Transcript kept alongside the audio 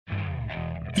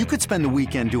You could spend the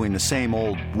weekend doing the same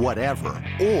old whatever,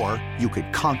 or you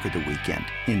could conquer the weekend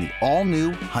in the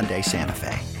all-new Hyundai Santa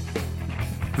Fe.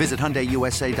 Visit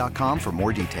HyundaiUSA.com for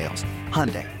more details.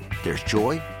 Hyundai, there's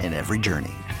joy in every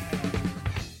journey.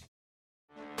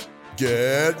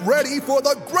 Get ready for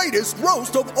the greatest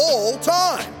roast of all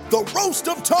time, the Roast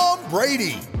of Tom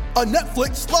Brady, a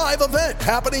Netflix live event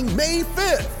happening May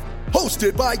 5th.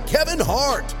 Hosted by Kevin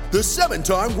Hart, the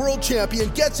 7-time world champion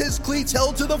gets his cleats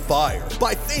held to the fire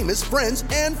by famous friends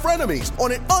and frenemies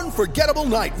on an unforgettable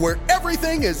night where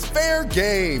everything is fair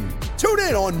game. Tune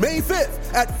in on May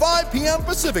 5th at 5 p.m.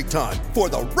 Pacific time for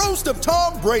the Roast of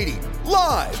Tom Brady,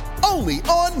 live only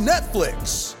on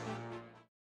Netflix.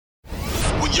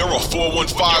 When you're a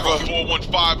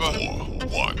 415er,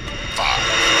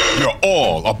 you're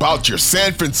all about your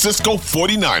San Francisco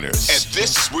 49ers. And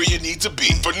this is where you need to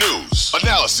be for news,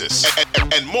 analysis,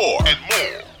 and more.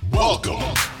 Welcome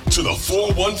to the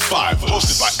 415,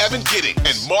 hosted by Evan Gidding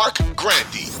and Mark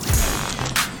Grandy.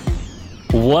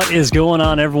 What is going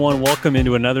on, everyone? Welcome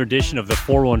into another edition of the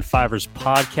 415ers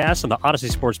podcast on the Odyssey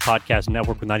Sports Podcast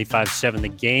Network with 95.7 The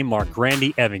Game. Mark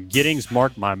Grandy, Evan Giddings.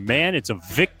 Mark, my man, it's a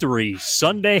victory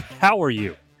Sunday. How are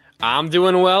you? I'm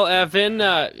doing well, Evan.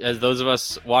 As those of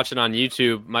us watching on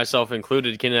YouTube, myself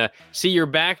included, can see your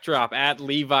backdrop at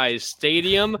Levi's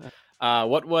Stadium.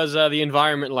 What was the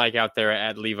environment like out there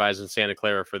at Levi's in Santa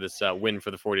Clara for this win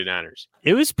for the 49ers?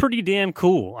 It was pretty damn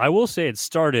cool. I will say it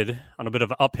started on a bit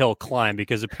of an uphill climb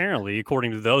because apparently,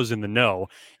 according to those in the know,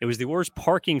 it was the worst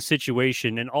parking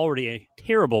situation and already a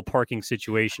terrible parking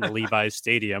situation at Levi's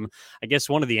Stadium. I guess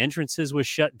one of the entrances was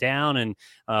shut down and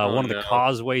one of the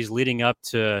causeways leading up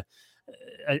to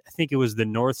I think it was the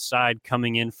north side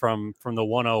coming in from the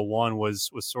 101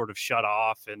 was sort of shut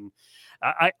off. And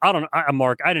I don't know,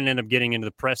 Mark, I didn't end up getting into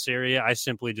the press area. I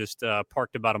simply just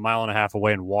parked about a mile and a half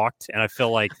away and walked. And I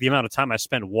feel like the amount of time I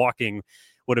spent walking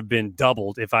would have been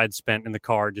doubled if I'd spent in the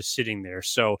car just sitting there.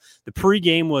 So the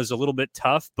pregame was a little bit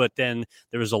tough, but then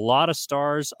there was a lot of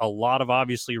stars, a lot of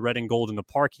obviously red and gold in the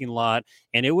parking lot,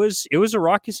 and it was a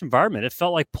raucous environment. It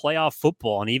felt like playoff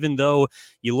football, and even though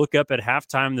you look up at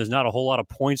halftime, there's not a whole lot of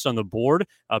points on the board,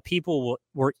 people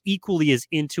were equally as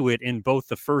into it in both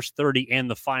the first 30 and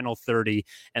the final 30,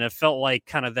 and it felt like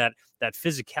kind of that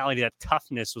physicality, that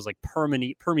toughness was like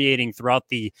permeating throughout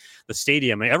the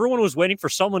stadium. And everyone was waiting for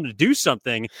someone to do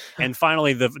something. And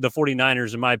finally, the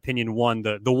 49ers, in my opinion, won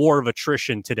the war of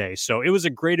attrition today. So it was a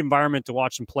great environment to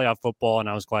watch some playoff football, and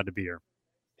I was glad to be here.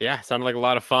 Yeah, sounded like a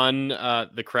lot of fun.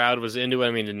 The crowd was into it.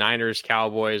 I mean, the Niners,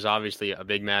 Cowboys, obviously a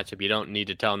big matchup. You don't need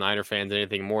to tell Niner fans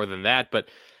anything more than that. But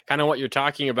kind of what you're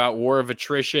talking about, war of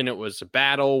attrition. It was a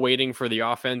battle waiting for the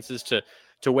offenses to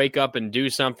wake up and do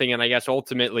something. And I guess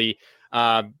ultimately,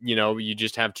 you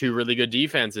just have two really good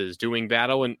defenses doing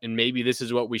battle. And maybe this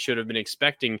is what we should have been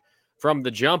expecting from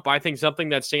the jump. I think something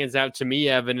that stands out to me,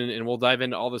 Evan, and we'll dive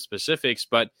into all the specifics,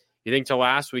 but you think to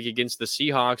last week against the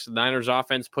Seahawks, the Niners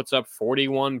offense puts up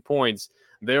 41 points.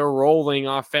 They're rolling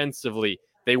offensively.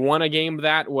 They won a game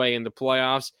that way in the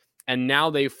playoffs. And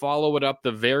now they follow it up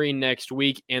the very next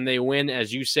week and they win,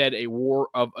 as you said, a war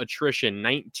of attrition,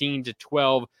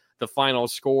 19-12. The final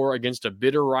score against a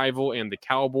bitter rival and the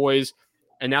Cowboys.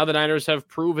 And now the Niners have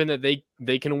proven that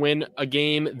they can win a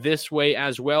game this way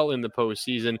as well in the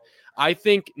postseason. I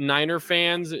think Niner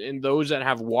fans and those that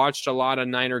have watched a lot of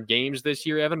Niner games this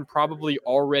year, Evan, probably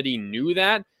already knew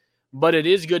that. But it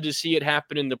is good to see it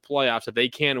happen in the playoffs, that they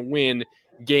can win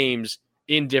games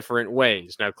in different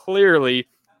ways. Now, clearly,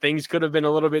 things could have been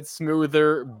a little bit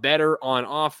smoother, better on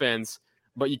offense,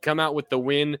 but you come out with the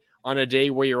win on a day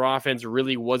where your offense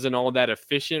really wasn't all that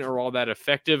efficient or all that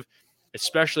effective,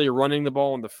 especially running the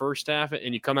ball in the first half,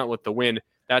 and you come out with the win.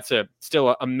 That's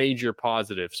still a major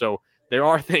positive. So there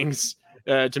are things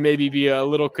to maybe be a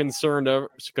little concerned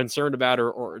about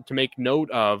or to make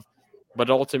note of, but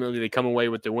ultimately they come away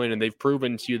with the win, and they've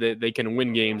proven to you that they can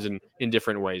win games in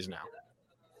different ways now.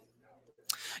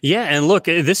 Yeah, and look,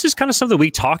 this is kind of something we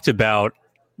talked about,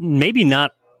 maybe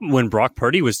not when Brock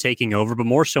Purdy was taking over, but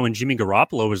more so when Jimmy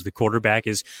Garoppolo was the quarterback,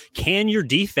 is can your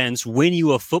defense win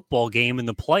you a football game in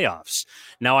the playoffs?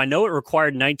 Now, I know it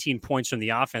required 19 points from the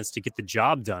offense to get the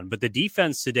job done, but the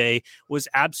defense today was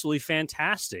absolutely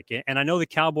fantastic. And I know the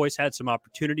Cowboys had some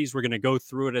opportunities. We're going to go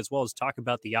through it as well as talk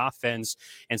about the offense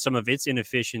and some of its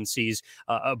inefficiencies.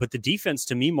 But the defense,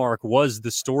 to me, Mark, was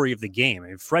the story of the game. I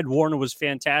mean, Fred Warner was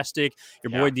fantastic. Your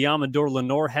boy Diamador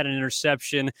Lenore had an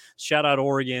interception. Shout out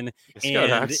Oregon.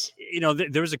 And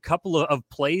there was a couple of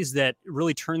plays that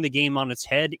really turned the game on its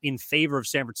head in favor of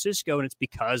San Francisco, and it's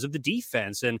because of the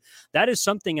defense. And that is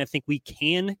something I think we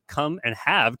can come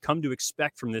to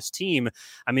expect from this team.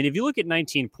 I mean, if you look at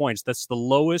 19 points, that's the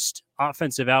lowest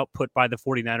offensive output by the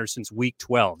 49ers since week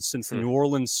 12, since the New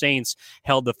Orleans Saints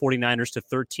held the 49ers to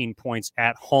 13 points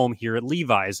at home here at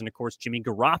Levi's. And of course, Jimmy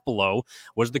Garoppolo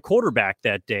was the quarterback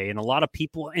that day. And a lot of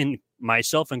people, and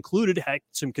myself included, had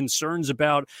some concerns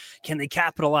about, can they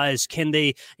capitalize? Can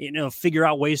they, figure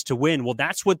out ways to win? Well,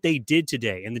 that's what they did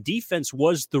today. And the defense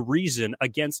was the reason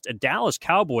against a Dallas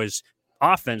Cowboys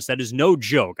offense that is no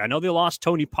joke. I know they lost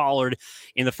Tony Pollard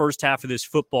in the first half of this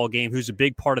football game, who's a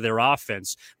big part of their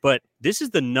offense, but this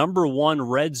is the number one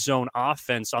red zone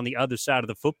offense on the other side of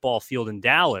the football field in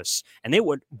Dallas, and they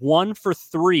went 1 for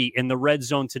 3 in the red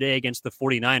zone today against the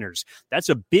 49ers. That's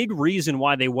a big reason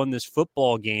why they won this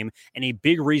football game, and a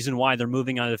big reason why they're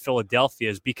moving on to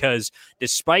Philadelphia is because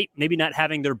despite maybe not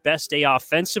having their best day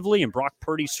offensively, and Brock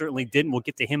Purdy certainly didn't, we'll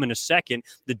get to him in a second,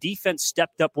 the defense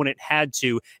stepped up when it had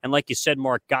to, and like you said,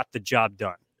 Mark, got the job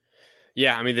done.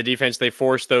 Yeah, I mean, the defense, they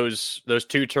forced those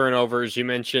 2 turnovers. You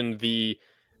mentioned the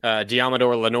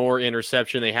Diamador Lenore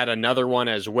interception. They had another one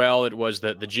as well. It was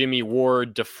the Jimmy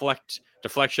Ward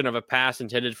deflection of a pass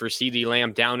intended for CeeDee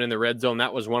Lamb down in the red zone.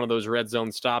 That was one of those red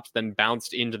zone stops, then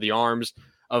bounced into the arms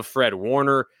of Fred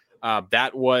Warner.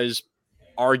 That was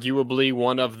arguably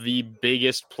one of the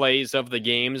biggest plays of the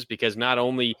games, because not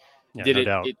only did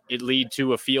it lead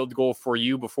to a field goal for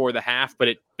you before the half, but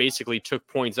it basically took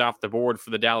points off the board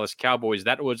for the Dallas Cowboys.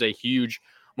 That was a huge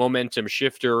momentum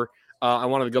shifter. I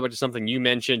wanted to go back to something you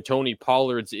mentioned, Tony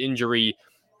Pollard's injury.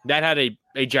 That had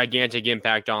a gigantic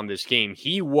impact on this game.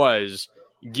 He was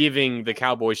giving the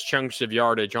Cowboys chunks of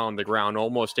yardage on the ground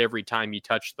almost every time he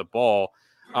touched the ball.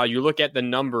 You look at the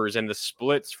numbers and the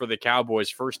splits for the Cowboys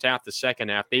first half to second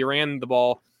half. They ran the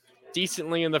ball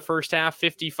decently in the first half,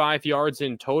 55 yards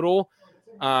in total.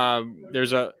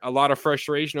 There's a lot of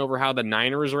frustration over how the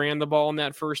Niners ran the ball in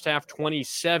that first half,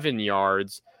 27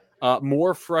 yards.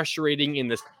 More frustrating in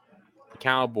the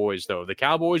Cowboys, though. The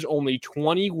Cowboys only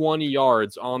 21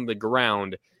 yards on the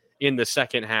ground in the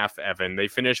second half, Evan. They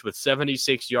finished with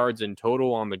 76 yards in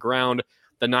total on the ground.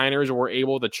 The Niners were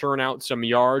able to churn out some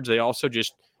yards. They also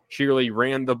just sheerly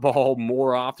ran the ball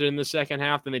more often in the second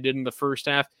half than they did in the first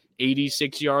half.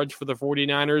 86 yards for the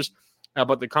 49ers.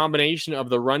 But the combination of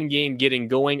the run game getting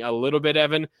going a little bit,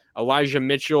 Evan, Elijah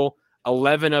Mitchell,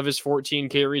 11 of his 14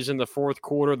 carries in the fourth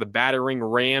quarter, the battering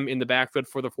ram in the backfield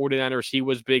for the 49ers. He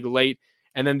was big late.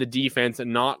 And then the defense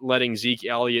not letting Zeke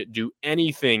Elliott do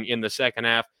anything in the second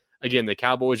half. Again, the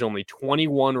Cowboys only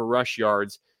 21 rush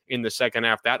yards in the second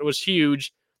half. That was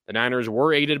huge. The Niners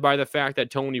were aided by the fact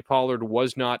that Tony Pollard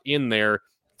was not in there.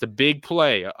 It's a big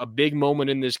play. A big moment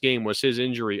in this game was his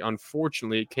injury.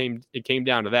 Unfortunately, it came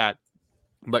down to that.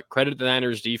 But credit the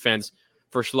Niners defense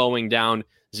for slowing down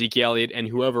Zeke Elliott and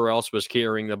whoever else was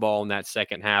carrying the ball in that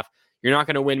second half. You're not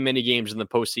going to win many games in the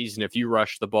postseason if you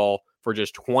rush the ball for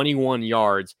just 21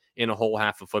 yards in a whole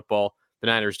half of football. The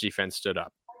Niners defense stood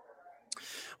up.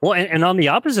 Well, and on the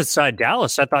opposite side,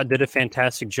 Dallas, I thought, did a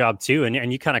fantastic job too.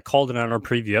 And you kind of called it on our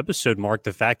preview episode, Mark,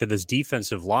 the fact that this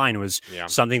defensive line was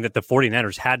something that the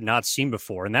 49ers had not seen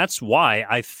before. And that's why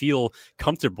I feel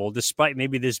comfortable, despite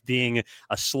maybe this being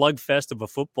a slugfest of a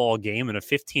football game and a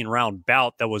 15-round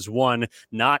bout that was won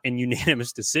not in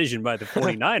unanimous decision by the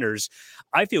 49ers.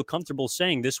 I feel comfortable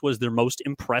saying this was their most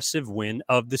impressive win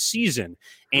of the season.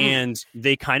 And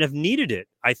they kind of needed it,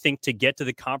 I think, to get to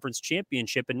the conference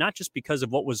championship, and not just because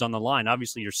of what was on the line.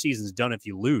 Obviously, your season's done if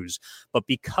you lose, but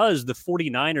because the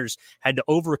 49ers had to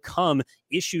overcome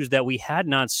issues that we had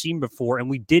not seen before, and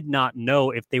we did not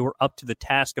know if they were up to the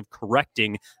task of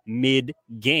correcting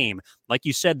mid-game. Like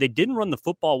you said, they didn't run the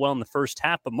football well in the first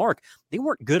half, but Mark, they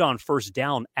weren't good on first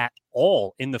down at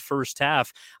all in the first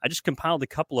half. I just compiled a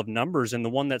couple of numbers, and the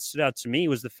one that stood out to me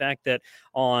was the fact that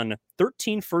on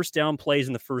 13 first down plays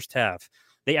in the first half,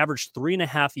 they averaged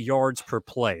 3.5 yards per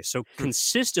play. So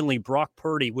consistently, Brock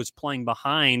Purdy was playing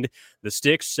behind the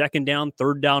sticks, second down,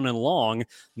 third down, and long.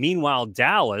 Meanwhile,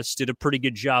 Dallas did a pretty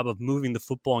good job of moving the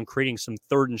football and creating some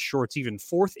third and shorts, even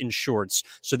fourth and shorts.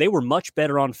 So they were much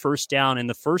better on first down in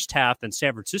the first half than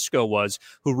San Francisco was,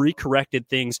 who recorrected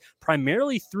things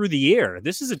primarily through the air.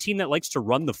 This is a team that likes to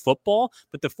run the football,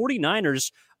 but the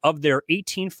 49ers, of their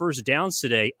 18 first downs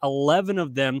today, 11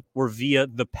 of them were via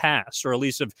the pass, or at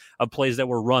least of plays that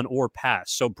were run or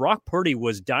pass. So Brock Purdy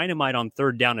was dynamite on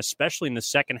third down, especially in the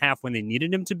second half when they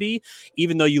needed him to be,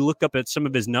 even though you look up at some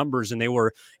of his numbers and they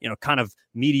were, kind of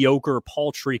mediocre,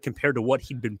 paltry compared to what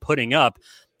he'd been putting up.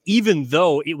 even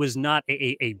though it was not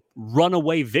a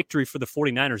runaway victory for the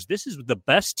 49ers, this is the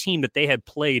best team that they had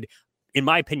played, in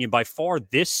my opinion, by far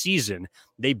this season.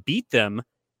 They beat them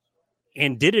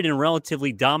and did it in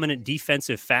relatively dominant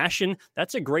defensive fashion.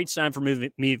 That's a great sign for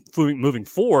moving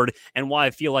forward, and why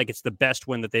I feel like it's the best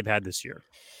win that they've had this year.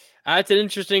 That's an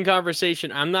interesting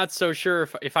conversation. I'm not so sure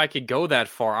if I could go that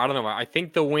far. I don't know. I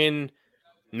think the win,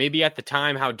 maybe at the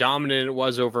time, how dominant it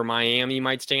was over Miami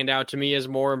might stand out to me as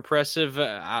more impressive.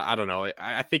 I don't know.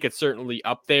 I think it's certainly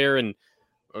up there. And,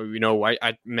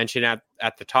 I mentioned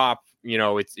at the top,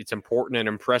 it's important and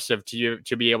impressive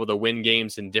to be able to win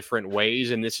games in different ways.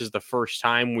 And this is the first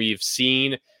time we've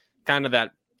seen kind of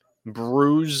that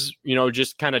bruise,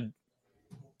 just kind of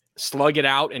slug it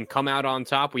out and come out on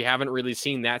top. We haven't really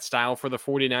seen that style for the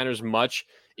 49ers much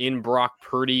in Brock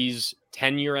Purdy's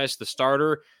tenure as the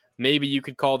starter. Maybe you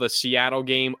could call the Seattle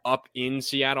game up in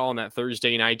Seattle on that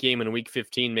Thursday night game in week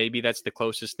 15. Maybe that's the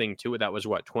closest thing to it. That was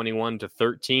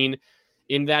 21-13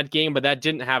 in that game, but that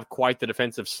didn't have quite the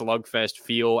defensive slugfest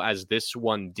feel as this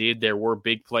one did. There were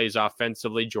big plays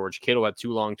offensively. George Kittle had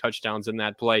 2 long touchdowns in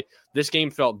that play. This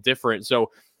game felt different. So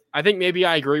I think maybe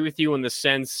I agree with you in the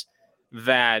sense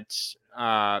that,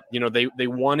 they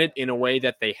won it in a way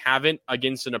that they haven't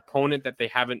against an opponent that they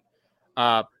haven't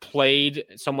played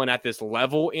someone at this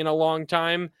level in a long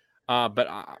time. But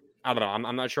I don't know.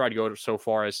 I'm not sure I'd go so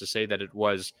far as to say that it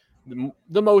was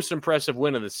the most impressive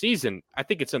win of the season. I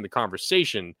think it's in the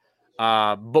conversation.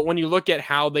 But when you look at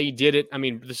how they did it, I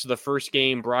mean, this is the first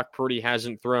game Brock Purdy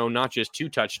hasn't thrown not just 2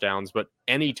 touchdowns, but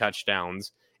any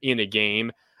touchdowns in a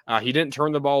game. He didn't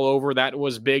turn the ball over. That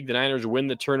was big. The Niners win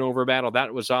the turnover battle.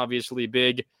 That was obviously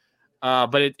big.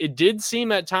 But it did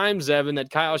seem at times, Evan, that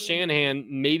Kyle Shanahan,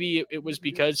 maybe it was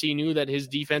because he knew that his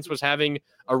defense was having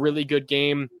a really good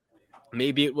game.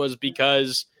 Maybe it was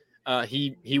because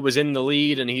he was in the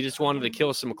lead and he just wanted to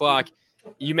kill some clock.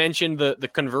 You mentioned the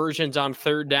conversions on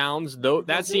third downs, though.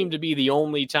 That seemed to be the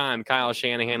only time Kyle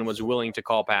Shanahan was willing to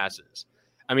call passes.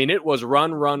 I mean, it was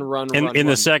run. In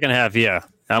the second half, yeah.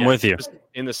 I'm with you.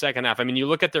 In the second half. I mean, you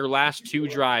look at their last 2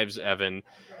 drives, Evan.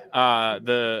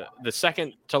 The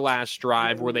second to last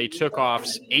drive where they took off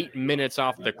 8 minutes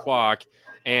off the clock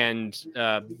and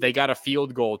they got a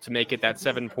field goal to make it that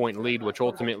 7-point lead, which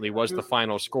ultimately was the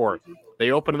final score.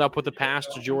 They opened it up with a pass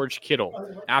to George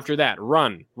Kittle. After that,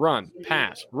 run,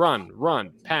 pass, run,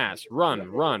 pass,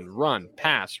 run,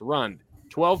 pass, run.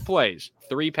 12 plays,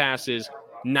 3 passes,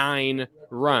 9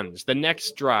 runs. The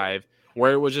next drive,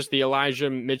 where it was just the Elijah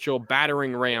Mitchell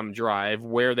battering ram drive,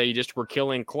 where they just were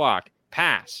killing clock.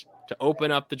 Pass to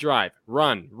open up the drive.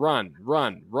 Run,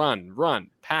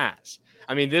 pass.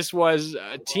 I mean, this was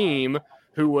a team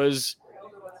who was,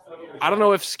 I don't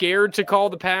know if scared to call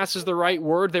the pass is the right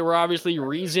word. There were obviously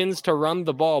reasons to run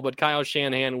the ball, but Kyle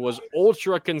Shanahan was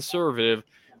ultra conservative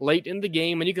late in the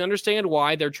game, and you can understand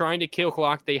why. They're trying to kill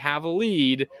clock. They have a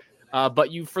lead. But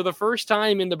for the first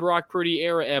time in the Brock Purdy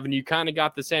era, Evan, you kind of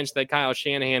got the sense that Kyle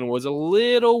Shanahan was a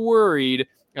little worried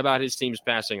about his team's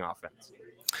passing offense.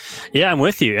 Yeah, I'm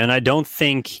with you. And I don't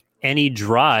think any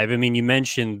drive, I mean, you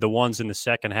mentioned the ones in the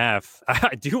second half.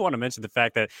 I do want to mention the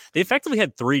fact that they effectively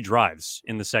had 3 drives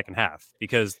in the second half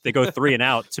because they go 3 and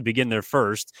out to begin their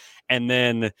first. And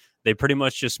then they pretty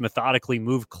much just methodically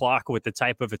move clock with the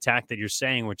type of attack that you're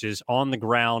saying, which is on the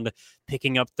ground,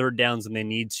 picking up third downs when they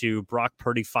need to. Brock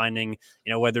Purdy finding,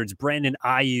 whether it's Brandon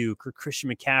Ayuk or Christian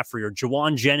McCaffrey or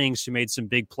Jawan Jennings, who made some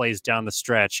big plays down the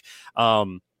stretch.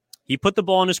 He put the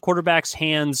ball in his quarterback's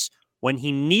hands when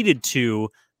he needed to,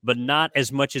 but not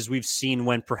as much as we've seen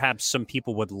when perhaps some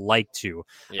people would like to.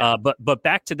 Yeah. But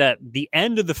back to that, the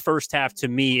end of the first half to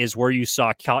me is where you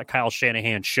saw Kyle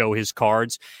Shanahan show his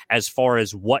cards as far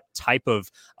as what type of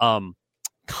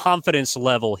confidence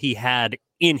level he had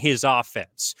in his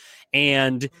offense.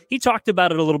 And he talked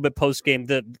about it a little bit post game.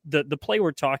 The play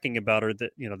we're talking about, or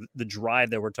the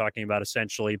drive that we're talking about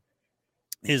essentially,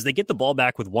 is they get the ball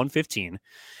back with 1:15,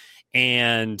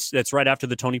 and that's right after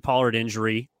the Tony Pollard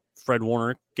injury. Fred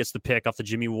Warner gets the pick off the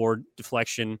Jimmy Ward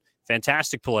deflection.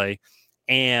 Fantastic play.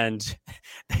 And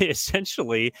they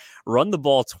essentially run the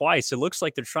ball twice. It looks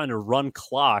like they're trying to run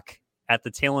clock at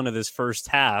the tail end of this first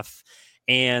half.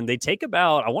 And they take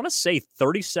about, I want to say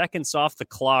 30 seconds off the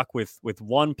clock with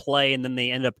one play. And then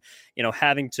they end up,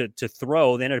 having to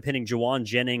throw. They ended up hitting Jawan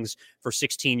Jennings for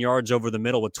 16 yards over the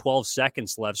middle with 12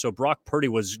 seconds left. So Brock Purdy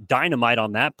was dynamite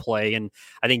on that play. And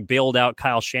I think bailed out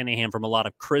Kyle Shanahan from a lot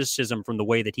of criticism from the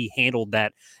way that he handled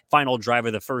that final drive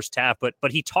of the first half. But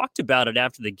he talked about it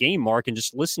after the game, Mark, and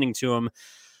just listening to him,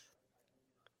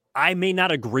 I may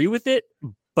not agree with it,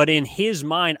 But in his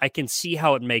mind, I can see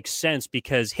how it makes sense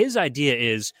because his idea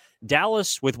is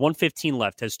Dallas with 1:15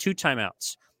 left has 2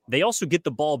 timeouts. They also get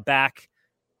the ball back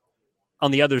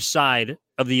on the other side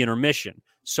of the intermission.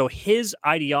 So his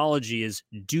ideology is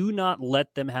do not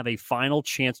let them have a final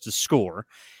chance to score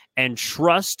and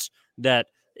trust that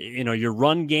your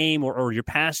run game or your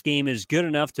pass game is good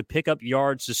enough to pick up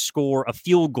yards to score a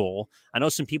field goal. I know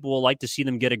some people will like to see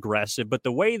them get aggressive, but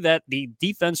the way that the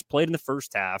defense played in the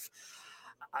first half,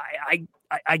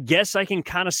 I guess I can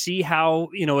kind of see how,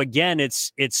 again,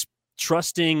 it's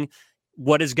trusting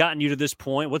what has gotten you to this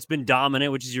point, what's been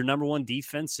dominant, which is your number one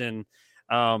defense, and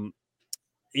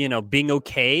being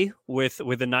okay with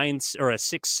a 9 or a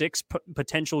 6-6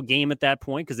 potential game at that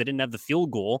point because they didn't have the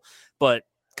field goal. But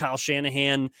Kyle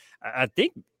Shanahan, I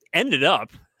think, ended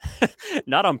up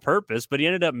not on purpose, but he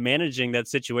ended up managing that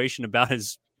situation about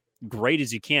as great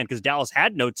as you can because Dallas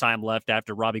had no time left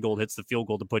after Robbie Gould hits the field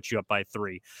goal to put you up by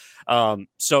 3.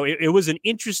 So it was an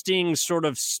interesting sort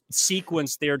of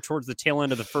sequence there towards the tail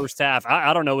end of the first half.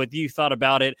 I don't know what you thought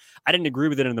about it. I didn't agree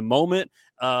with it in the moment.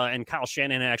 And Kyle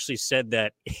Shanahan actually said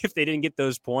that if they didn't get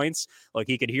those points, like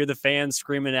he could hear the fans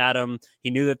screaming at him.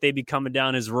 He knew that they'd be coming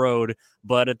down his road.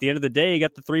 But at the end of the day, he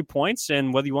got the 3 points.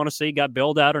 And whether you want to say he got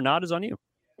bailed out or not is on you.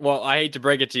 Well, I hate to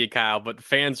break it to you, Kyle, but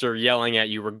fans are yelling at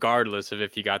you regardless of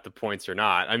if you got the points or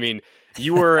not. I mean,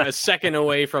 you were a second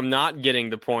away from not getting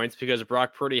the points because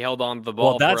Brock Purdy held on to the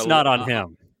ball. Well, that's not on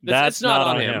him. That's not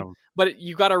on him. But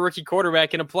you got a rookie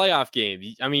quarterback in a playoff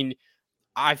game. I mean,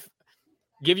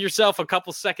 give yourself a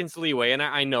couple seconds leeway, and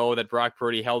I know that Brock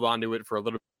Purdy held on to it for a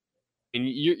little bit. And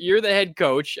you're the head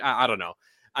coach. I don't know.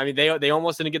 I mean, they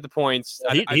almost didn't get the points.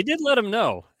 He did let him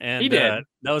know, and he did.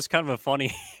 That was kind of a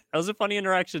funny. That was a funny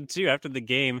interaction too. After the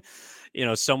game,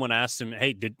 someone asked him,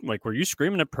 "Hey, were you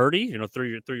screaming at Purdy?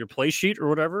 Through your play sheet or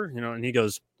whatever?" And he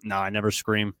goes, "No, I never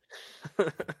scream."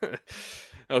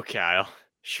 Oh, Kyle,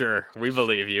 sure, we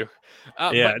believe you.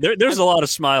 There's a lot of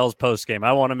smiles post game.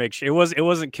 I want to make sure it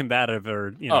wasn't combative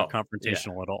or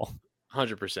confrontational at all.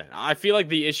 100%. I feel like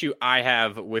the issue I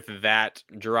have with that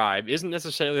drive isn't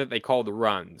necessarily that they called the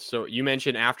runs. So you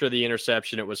mentioned after the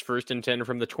interception, it was 1st and 10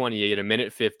 from the 28, a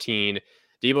minute 15.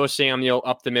 Deebo Samuel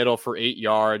up the middle for 8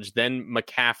 yards, then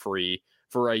McCaffrey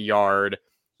for a yard.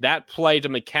 That play to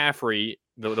McCaffrey,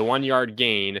 the 1 yard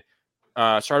gain,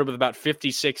 started with about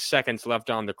 56 seconds left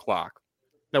on the clock.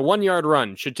 The 1 yard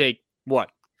run should take,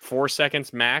 4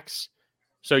 seconds max?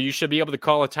 So you should be able to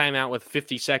call a timeout with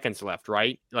 50 seconds left,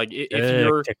 right? Like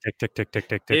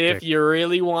if you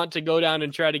really want to go down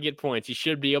and try to get points, you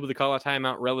should be able to call a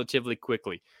timeout relatively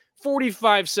quickly.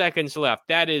 45 seconds left.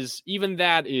 That is,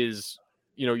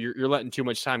 you're letting too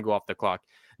much time go off the clock.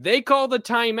 They called the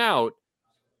timeout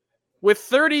with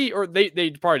 30, or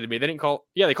they pardon me. They didn't call.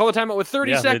 Yeah, they called the timeout with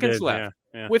 30 seconds left.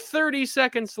 Yeah. With 30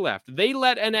 seconds left, they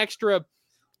let an extra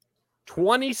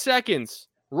 20 seconds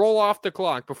roll off the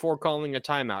clock before calling a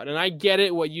timeout. And I get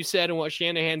it, what you said and what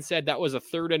Shanahan said. That was a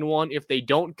 3rd and 1. If they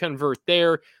don't convert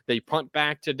there, they punt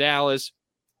back to Dallas.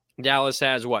 Dallas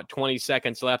has, 20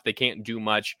 seconds left. They can't do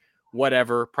much.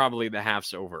 Whatever. Probably the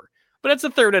half's over. But it's a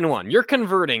 3rd and 1. You're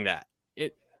converting that.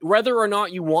 Whether or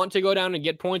not you want to go down and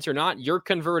get points or not, you're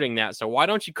converting that. So why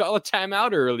don't you call a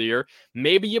timeout earlier?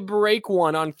 Maybe you break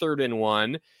one on 3rd and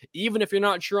 1. Even if you're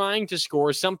not trying to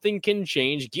score, something can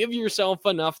change. Give yourself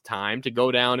enough time to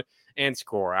go down and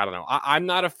score. I don't know. I'm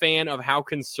not a fan of how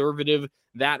conservative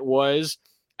that was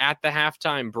at the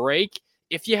halftime break.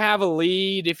 If you have a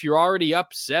lead, if you're already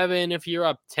up 7, if you're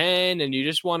up 10, and you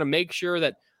just want to make sure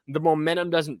that the momentum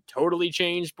doesn't totally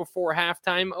change before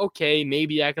halftime, okay,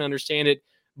 maybe I can understand it.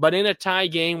 But in a tie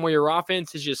game where your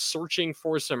offense is just searching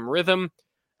for some rhythm,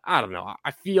 I don't know.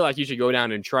 I feel like you should go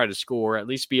down and try to score, at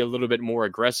least be a little bit more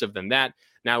aggressive than that.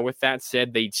 Now, with that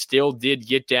said, they still did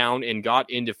get down and got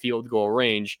into field goal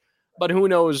range. But who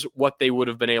knows what they would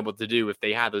have been able to do if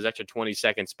they had those extra 20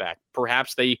 seconds back.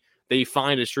 Perhaps they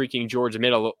find a streaking George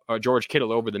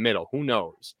Kittle over the middle. Who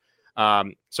knows?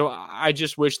 So I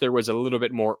just wish there was a little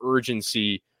bit more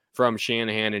urgency from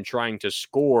Shanahan in trying to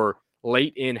score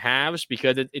late in halves,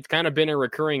 because it's kind of been a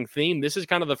recurring theme. This is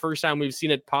kind of the first time we've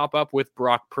seen it pop up with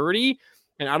Brock Purdy.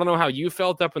 And I don't know how you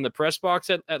felt up in the press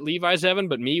box at Levi's, Evan,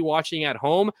 but me watching at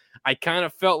home, I kind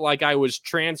of felt like I was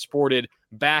transported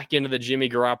back into the Jimmy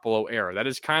Garoppolo era. That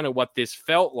is kind of what this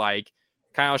felt like.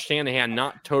 Kyle Shanahan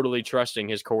not totally trusting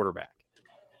his quarterback.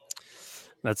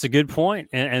 That's a good point,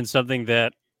 and something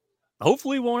that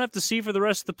hopefully won't have to see for the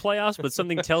rest of the playoffs, but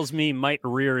something tells me might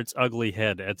rear its ugly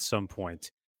head at some point.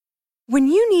 When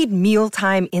you need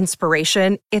mealtime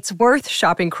inspiration, it's worth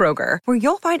shopping Kroger, where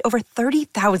you'll find over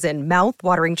 30,000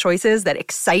 mouth-watering choices that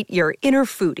excite your inner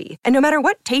foodie. And no matter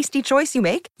what tasty choice you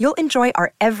make, you'll enjoy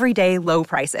our everyday low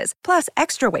prices, plus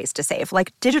extra ways to save,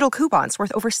 like digital coupons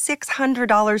worth over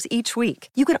 $600 each week.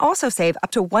 You can also save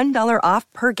up to $1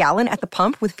 off per gallon at the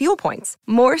pump with fuel points.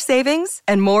 More savings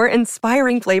and more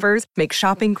inspiring flavors make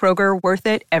shopping Kroger worth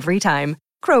it every time.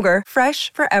 Kroger,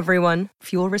 fresh for everyone.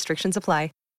 Fuel restrictions apply.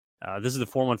 This is the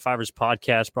 415ers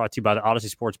podcast brought to you by the Odyssey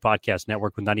Sports Podcast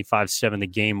Network with 95.7 The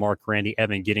Game. Mark, Randy,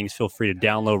 Evan Giddings. Feel free to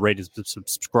download, rate, and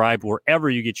subscribe wherever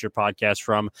you get your podcast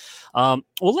from.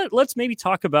 Let's maybe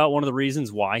talk about one of the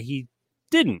reasons why he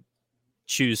didn't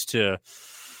choose to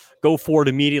go for it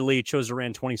immediately. Chose to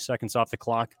run 20 seconds off the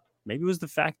clock. Maybe it was the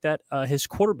fact that his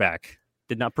quarterback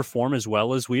did not perform as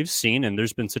well as we've seen, and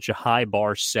there's been such a high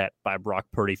bar set by Brock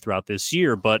Purdy throughout this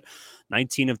year. But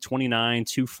 19 of 29,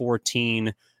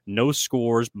 214, no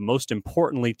scores. Most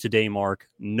importantly today, Mark,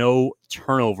 no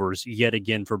turnovers yet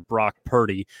again for Brock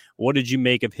Purdy. What did you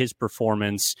make of his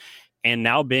performance? And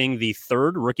now being the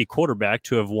third rookie quarterback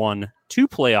to have won 2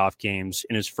 playoff games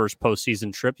in his first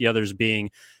postseason trip, the others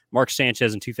being Mark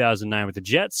Sanchez in 2009 with the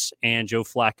Jets and Joe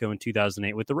Flacco in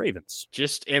 2008 with the Ravens.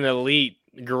 Just an elite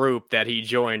group that he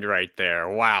joined right there.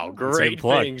 Wow. Great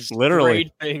things. Literally.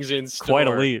 Great things in store. Quite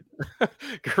elite.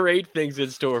 Great things in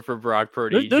store for Brock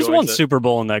Purdy. There's one Super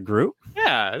Bowl in that group.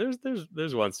 Yeah,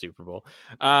 there's one Super Bowl.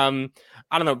 I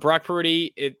don't know. Brock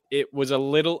Purdy, it was a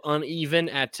little uneven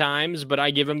at times, but I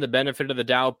give him the benefit of the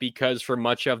doubt because for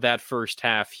much of that first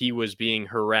half, he was being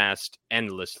harassed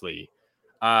endlessly.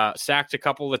 Sacked a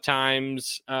couple of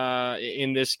times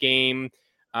in this game.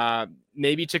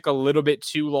 Maybe took a little bit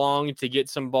too long to get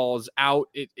some balls out.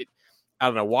 I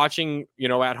don't know, watching,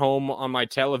 at home on my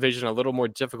television, a little more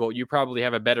difficult. You probably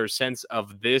have a better sense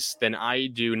of this than I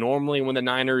do. Normally when the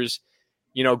Niners,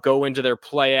 go into their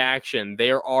play action,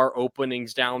 there are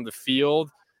openings down the field.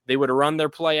 They would run their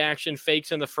play action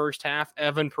fakes in the first half.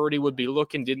 Evan Purdy would be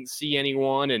looking, didn't see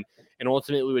anyone, and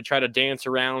ultimately would try to dance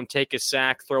around, take a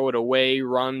sack, throw it away,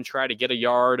 run, try to get a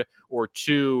yard or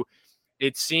two.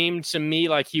 It seemed to me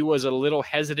like he was a little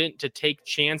hesitant to take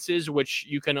chances, which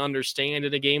you can understand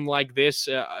in a game like this.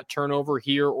 A turnover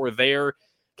here or there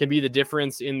can be the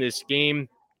difference in this game.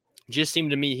 Just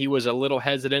seemed to me he was a little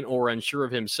hesitant or unsure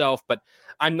of himself, but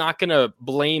I'm not going to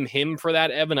blame him for that,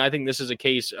 Evan. I think this is a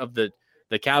case of the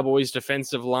Cowboys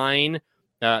defensive line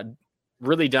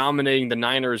really dominating the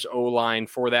Niners O-line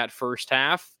for that first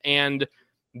half, and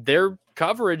their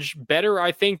coverage better,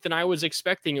 I think, than I was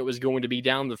expecting it was going to be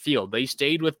down the field. They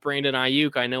stayed with Brandon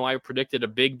Ayuk. I know I predicted a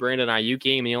big Brandon Ayuk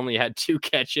game. He only had 2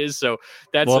 catches, so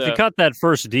that's... Well, if he caught that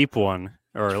first deep one,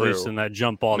 or at least in that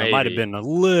jump ball, that might have been a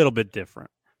little bit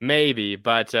different. Maybe,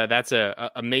 but that's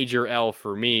a major L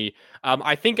for me.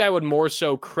 I think I would more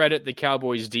so credit the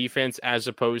Cowboys defense as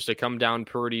opposed to come down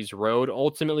Purdy's road.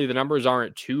 Ultimately, the numbers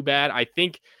aren't too bad. I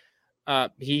think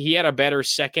he had a better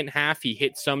second half. He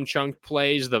hit some chunk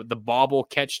plays. The bobble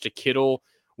catch to Kittle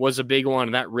was a big one,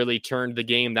 and that really turned the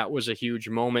game. That was a huge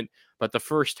moment. But the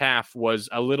first half was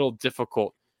a little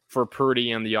difficult for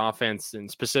Purdy and the offense,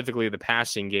 and specifically the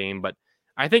passing game. But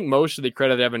I think most of the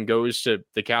credit, Evan, goes to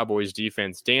the Cowboys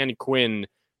defense. Dan Quinn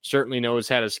certainly knows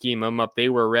how to scheme them up. They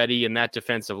were ready, and that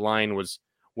defensive line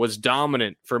was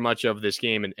dominant for much of this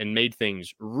game and made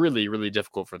things really, really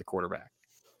difficult for the quarterback.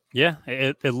 Yeah,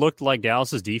 it looked like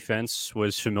Dallas's defense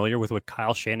was familiar with what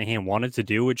Kyle Shanahan wanted to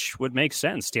do, which would make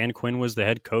sense. Dan Quinn was the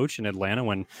head coach in Atlanta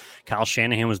when Kyle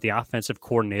Shanahan was the offensive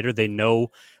coordinator. They know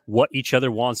what each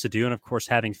other wants to do. And, of course,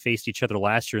 having faced each other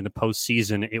last year in the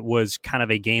postseason, it was kind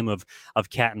of a game of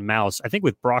cat and mouse. I think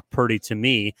with Brock Purdy, to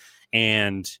me,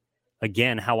 and,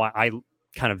 again, how I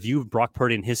kind of view Brock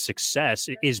Purdy and his success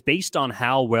is based on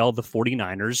how well the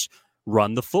 49ers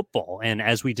run the football. And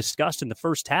as we discussed in the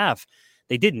first half,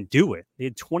 they didn't do it. They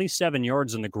had 27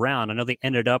 yards on the ground. I know they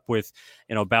ended up with,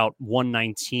 about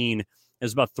 119. It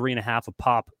was about 3.5 a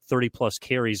pop, 30-plus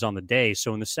carries on the day.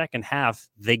 So in the second half,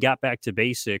 they got back to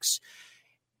basics.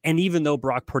 And even though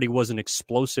Brock Purdy wasn't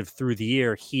explosive through the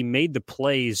air, he made the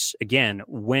plays, again,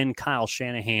 when Kyle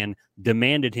Shanahan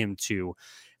demanded him to,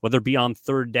 whether it be on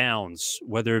third downs,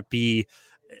 whether it be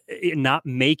not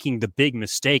making the big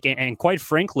mistake. And quite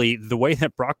frankly, the way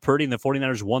that Brock Purdy and the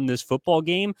 49ers won this football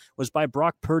game was by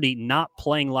Brock Purdy not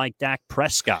playing like Dak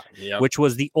Prescott, which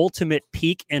was the ultimate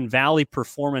peak and valley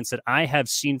performance that I have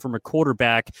seen from a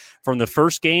quarterback from the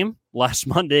first game last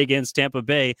Monday against Tampa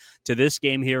Bay to this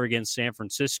game here against San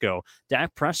Francisco.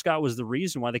 Dak Prescott was the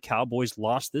reason why the Cowboys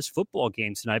lost this football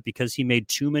game tonight, because he made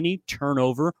too many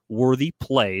turnover-worthy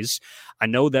plays. I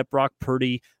know that Brock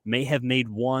Purdy may have made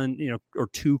one, or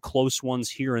two close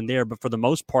ones here and there, but for the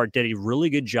most part did a really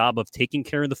good job of taking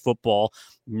care of the football,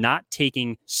 not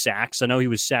taking sacks. I know he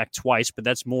was sacked twice, but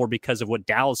that's more because of what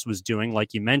Dallas was doing,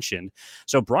 like you mentioned.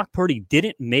 So Brock Purdy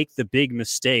didn't make the big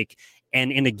mistake.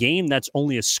 And in a game that's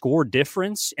only a score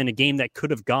difference, and a game that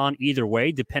could have gone either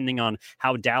way, depending on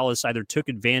how Dallas either took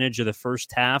advantage of the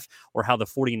first half or how the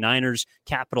 49ers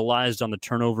capitalized on the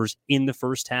turnovers in the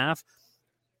first half,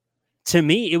 to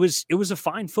me, it was a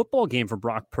fine football game for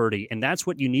Brock Purdy. And that's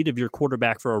what you need of your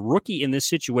quarterback for a rookie in this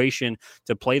situation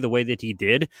to play the way that he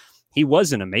did. He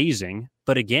wasn't amazing,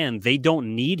 but again, they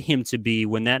don't need him to be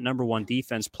when that number one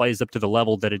defense plays up to the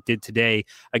level that it did today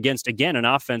against, again, an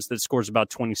offense that scores about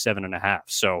 27.5.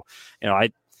 So,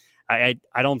 I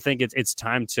don't think it's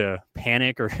time to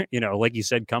panic or, like you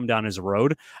said, come down his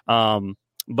road.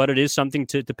 But it is something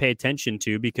to pay attention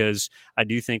to, because I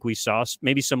do think we saw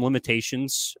maybe some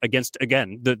limitations against,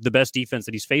 again, the best defense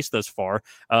that he's faced thus far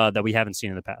that we haven't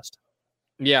seen in the past.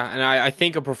 Yeah, and I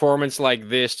think a performance like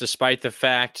this, despite the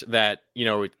fact that,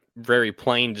 it's very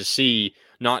plain to see,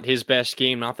 not his best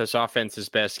game, not this offense's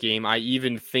best game. I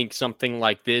even think something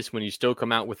like this, when you still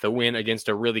come out with a win against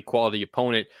a really quality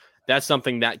opponent, that's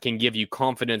something that can give you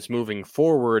confidence moving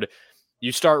forward.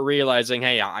 You start realizing,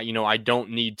 hey, I don't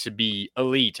need to be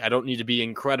elite. I don't need to be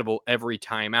incredible every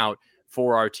time out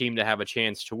for our team to have a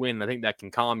chance to win. I think that can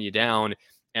calm you down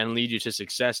and lead you to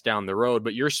success down the road.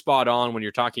 But you're spot on when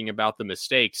you're talking about the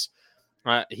mistakes.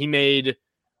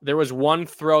 There was one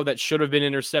throw that should have been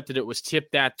intercepted. It was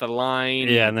tipped at the line.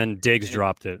 Yeah, and then Diggs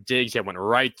dropped it. Diggs went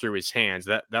right through his hands.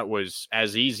 That was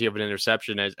as easy of an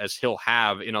interception as he'll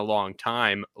have in a long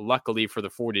time. Luckily for the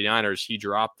 49ers, he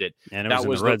dropped it. And it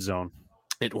was in the red zone.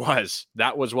 It was.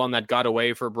 That was one that got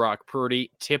away for Brock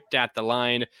Purdy, tipped at the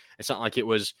line. It's not like it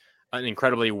was an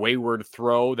incredibly wayward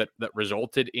throw that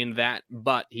resulted in that,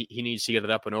 but he needs to get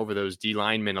it up and over those D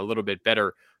linemen a little bit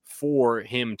better for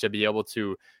him to be able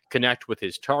to connect with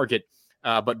his target.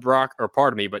 But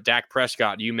Dak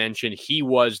Prescott, you mentioned he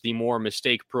was the more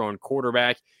mistake-prone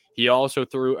quarterback. He also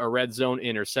threw a red zone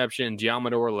interception.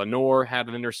 Diamador Lenore had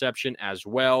an interception as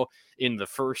well in the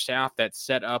first half that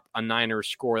set up a Niners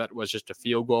score. That was just a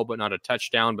field goal, but not a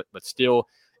touchdown, but still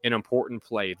an important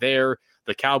play there.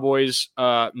 The Cowboys,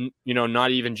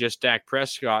 not even just Dak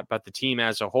Prescott, but the team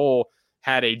as a whole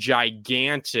had a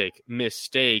gigantic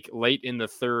mistake late in the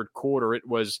third quarter. It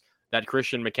was that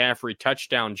Christian McCaffrey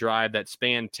touchdown drive that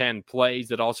spanned 10 plays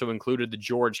that also included the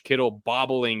George Kittle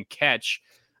bobbling catch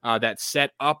that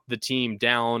set up the team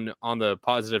down on the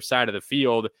positive side of the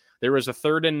field. There was a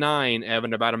 3rd and 9,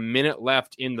 Evan, about a minute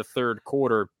left in the third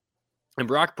quarter, and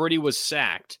Brock Purdy was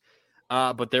sacked.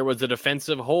 But there was a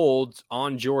defensive hold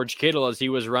on George Kittle as he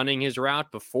was running his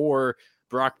route before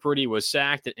Brock Purdy was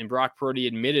sacked. And Brock Purdy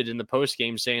admitted in the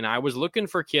postgame saying, I was looking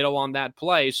for Kittle on that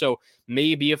play. So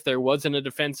maybe if there wasn't a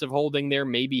defensive holding there,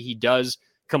 maybe he does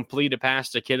complete a pass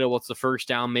to Kittle. It's the first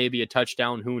down, maybe a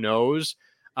touchdown, who knows?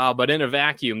 But in a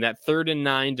vacuum, that 3rd and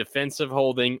 9 defensive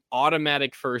holding,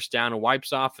 automatic first down,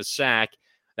 wipes off a sack.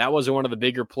 That was one of the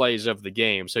bigger plays of the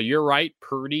game. So you're right.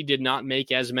 Purdy did not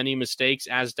make as many mistakes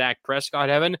as Dak Prescott,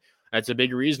 Evan. That's a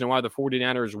big reason why the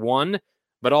 49ers won.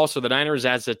 But also the Niners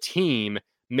as a team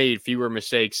made fewer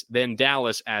mistakes than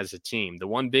Dallas as a team. The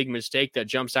one big mistake that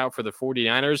jumps out for the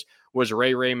 49ers was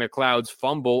Ray McLeod's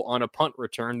fumble on a punt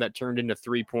return that turned into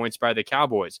 3 points by the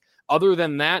Cowboys. Other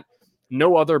than that,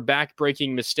 no other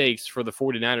back-breaking mistakes for the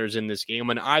 49ers in this game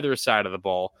on either side of the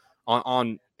ball,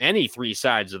 on any three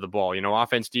sides of the ball,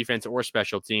 offense, defense, or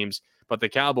special teams. But the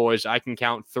Cowboys, I can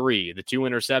count 3. The 2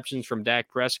 interceptions from Dak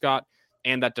Prescott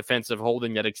and that defensive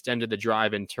holding that extended the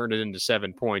drive and turned it into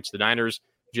 7 points. The Niners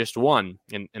just won,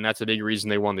 and that's a big reason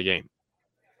they won the game.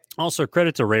 Also,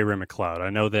 credit to Ray McLeod.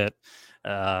 I know that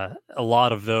a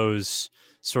lot of those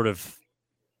sort of,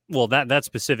 that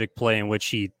specific play in which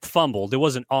he fumbled, it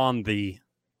wasn't on the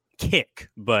kick,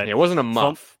 but it wasn't a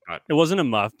muff. It wasn't a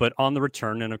muff, but on the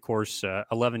return, and of course,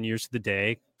 11 years to the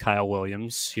day, Kyle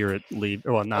Williams here at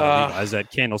Levi's at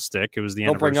Candlestick. It was the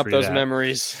anniversary. Don't bring up those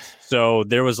memories. So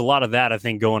there was a lot of that, I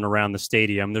think, going around the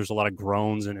stadium. There's a lot of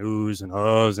groans and oohs and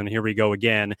ohs, and here we go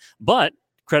again. But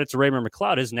credit to Ray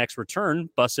McLeod, his next return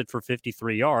busted for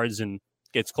 53 yards and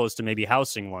gets close to maybe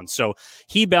housing one. So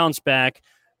he bounced back.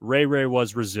 Ray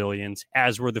was resilient,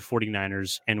 as were the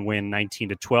 49ers, and win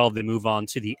 19-12. They move on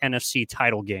to the NFC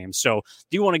title game. So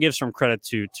do you want to give some credit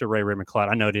to Ray McLeod?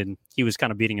 I know he was kind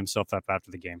of beating himself up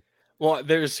after the game. Well,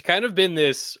 there's kind of been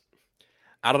this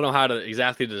I don't know how to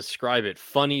exactly describe it.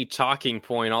 Funny talking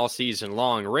point all season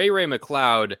long. Ray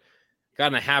McLeod got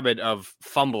in the habit of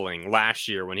fumbling last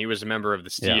year when he was a member of the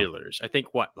Steelers. Yeah. I think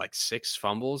like 6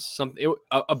 fumbles, something,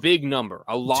 a big number,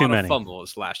 a lot of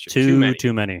fumbles last year.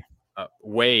 Too many.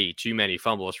 Way too many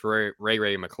fumbles for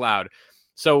Ray McLeod.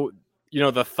 So,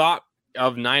 the thought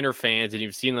of Niner fans, and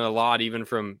you've seen it a lot even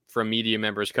from media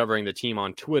members covering the team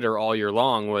on Twitter all year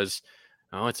long, was,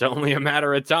 it's only a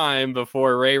matter of time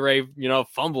before Ray,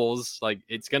 fumbles. Like,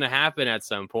 it's going to happen at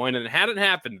some point. And it hadn't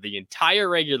happened the entire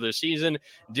regular season.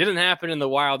 Didn't happen in the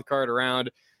wild card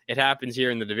round. It happens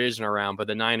here in the divisional round, but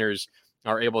the Niners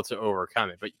are able to overcome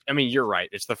it. But, I mean, you're right.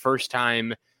 It's the first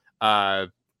time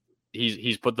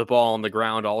he's put the ball on the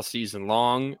ground all season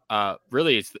long.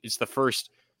 Really, it's the first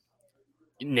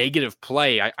negative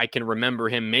play I can remember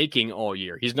him making all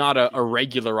year. He's not a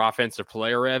regular offensive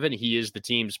player, Evan. He is the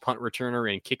team's punt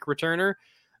returner and kick returner.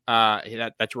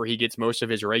 That's where he gets most of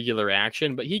his regular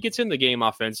action, but he gets in the game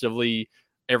offensively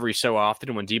every so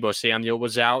often. When Deebo Samuel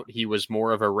was out, he was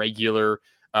more of a regular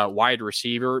wide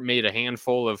receiver, made a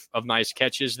handful of nice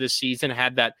catches this season,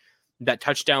 had that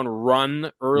touchdown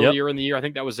run earlier in the year. I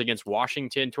think that was against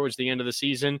Washington towards the end of the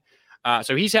season.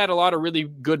 So he's had a lot of really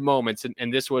good moments,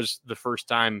 and this was the first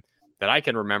time that I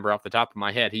can remember off the top of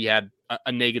my head he had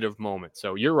a negative moment.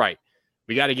 So you're right.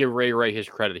 We got to give Ray his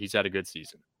credit. He's had a good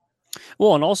season.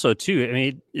 Well, and also, too, I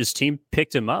mean, his team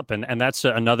picked him up, and that's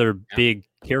another big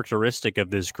characteristic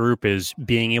of this group is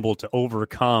being able to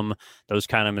overcome those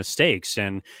kind of mistakes.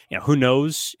 And, who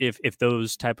knows if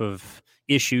those type of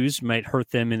issues might hurt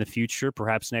them in the future,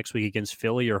 perhaps next week against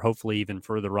Philly or hopefully even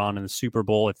further on in the Super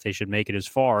Bowl if they should make it as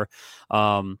far.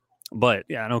 But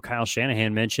I know Kyle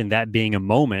Shanahan mentioned that being a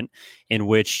moment in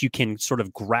which you can sort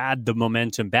of grab the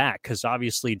momentum back, because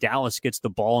obviously Dallas gets the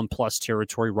ball in plus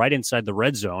territory right inside the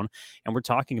red zone. And we're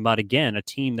talking about, again, a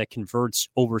team that converts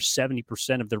over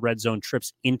 70% of the red zone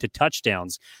trips into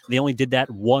touchdowns. They only did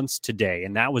that once today,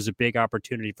 and that was a big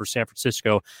opportunity for San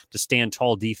Francisco to stand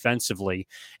tall defensively,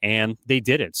 and they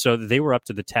did it. So they were up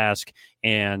to the task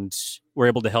and were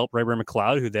able to help Ray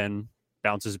McLeod, who then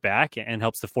bounces back and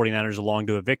helps the 49ers along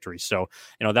to a victory. So,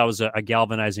 that was a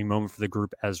galvanizing moment for the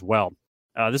group as well.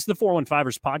 This is the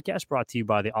 415ers podcast brought to you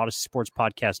by the Odyssey Sports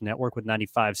Podcast Network with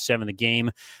 95.7 The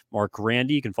Game. Mark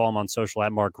Grandy. You can follow him on social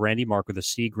at Mark Grandy, Mark with a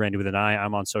C, Grandy with an I.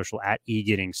 I'm on social at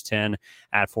eGittings10,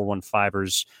 at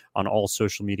 415ers on all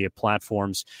social media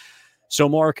platforms. So,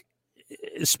 Mark,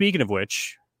 speaking of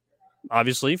which,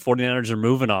 obviously, 49ers are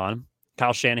moving on.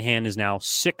 Kyle Shanahan is now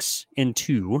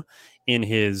 6-2 in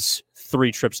his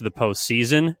 3 trips to the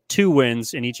postseason, 2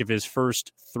 wins in each of his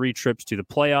first 3 trips to the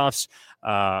playoffs.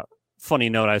 Funny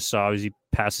note I saw is he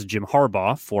passes Jim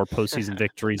Harbaugh for postseason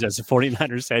victories as a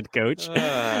 49ers head coach.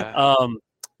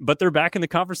 But they're back in the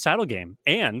conference title game.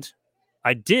 And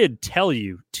I did tell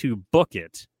you to book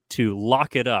it, to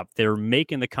lock it up. They're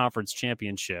making the conference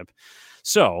championship.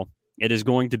 So it is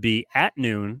going to be at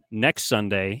noon next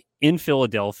Sunday in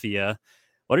Philadelphia.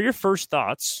 What are your first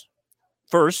thoughts?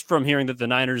 First, from hearing that the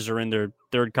Niners are in their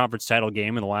 3rd conference title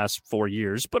game in the last 4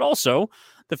 years, but also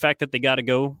the fact that they got to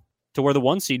go to where the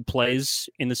 1 seed plays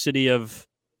in the city of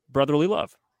brotherly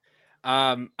love.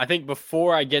 I think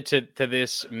before I get to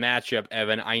this matchup,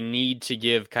 Evan, I need to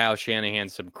give Kyle Shanahan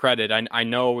some credit. I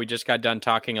know we just got done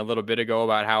talking a little bit ago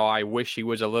about how I wish he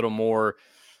was a little more,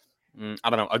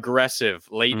 aggressive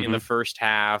late in the first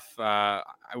half. I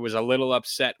was a little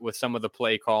upset with some of the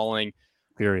play calling.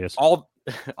 Furious.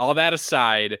 All that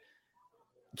aside,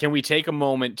 can we take a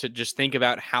moment to just think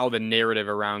about how the narrative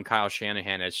around Kyle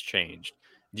Shanahan has changed?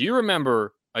 Do you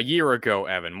remember a year ago,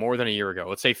 Evan, more than a year ago,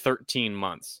 let's say 13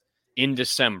 months, in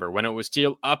December, when it was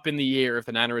still up in the air if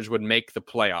the Niners would make the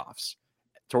playoffs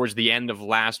towards the end of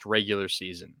last regular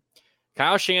season?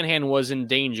 Kyle Shanahan was in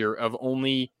danger of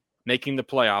only making the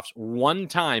playoffs 1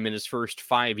 time in his first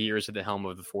 5 years at the helm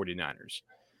of the 49ers.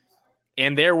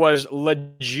 And there was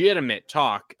legitimate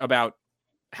talk about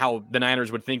how the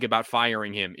Niners would think about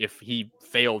firing him if he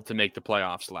failed to make the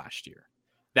playoffs last year.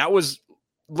 That was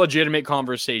legitimate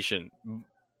conversation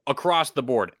across the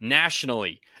board.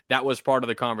 Nationally, that was part of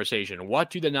the conversation.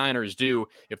 What do the Niners do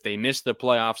if they miss the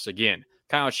playoffs again?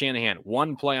 Kyle Shanahan,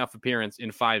 1 playoff appearance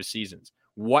in 5 seasons.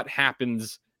 What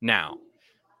happens now?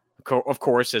 Of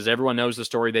course, as everyone knows the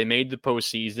story, they made the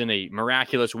postseason, a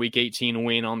miraculous Week 18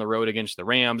 win on the road against the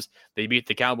Rams. They beat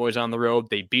the Cowboys on the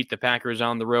road. They beat the Packers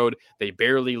on the road. They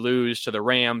barely lose to the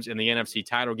Rams in the NFC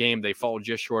title game. They fall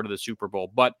just short of the Super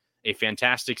Bowl, but a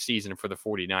fantastic season for the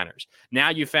 49ers. Now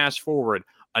you fast forward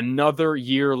another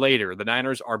year later, the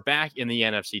Niners are back in the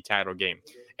NFC title game.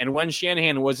 And when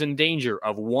Shanahan was in danger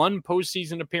of one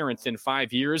postseason appearance in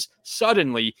 5 years,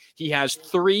 suddenly he has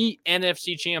 3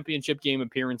 NFC championship game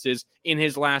appearances in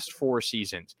his last 4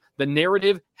 seasons. The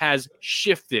narrative has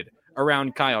shifted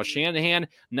around Kyle Shanahan.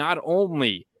 Not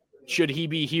only should he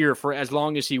be here for as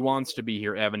long as he wants to be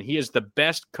here, Evan, he is the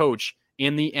best coach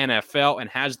in the NFL and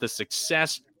has the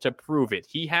success to prove it.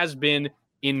 He has been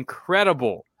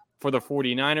incredible for the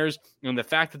 49ers, and the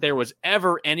fact that there was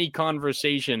ever any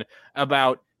conversation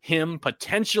about him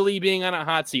potentially being on a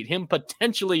hot seat, him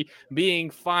potentially being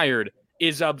fired,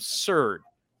 is absurd.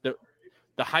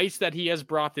 The heights that he has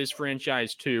brought this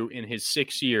franchise to in his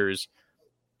 6 years,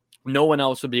 no one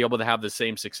else would be able to have the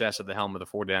same success at the helm of the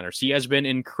 49ers. He has been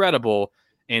incredible,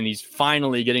 and he's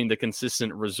finally getting the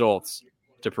consistent results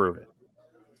to prove it.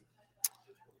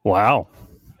 Wow.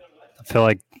 I feel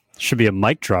like should be a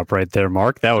mic drop right there,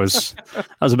 Mark. That was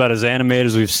about as animated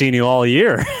as we've seen you all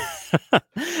year.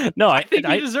 No, I think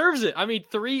he deserves it. I mean,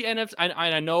 3 NFC.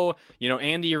 I know,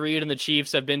 Andy Reid and the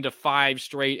Chiefs have been to 5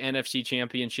 straight NFC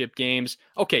championship games.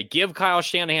 Okay, give Kyle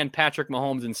Shanahan Patrick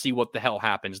Mahomes and see what the hell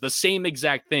happens. The same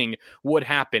exact thing would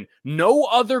happen. No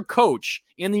other coach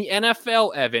in the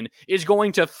NFL, Evan, is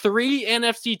going to 3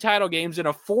 NFC title games in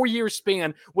a 4-year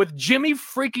span with Jimmy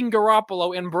freaking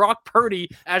Garoppolo and Brock Purdy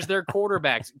as their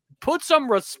quarterbacks. Put some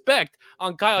respect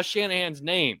on Kyle Shanahan's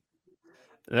name.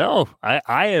 No,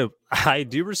 I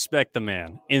do respect the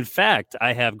man. In fact,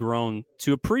 I have grown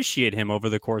to appreciate him over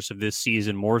the course of this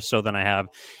season more so than I have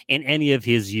in any of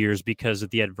his years because of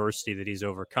the adversity that he's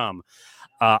overcome.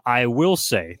 I will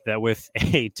say that with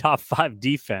a top 5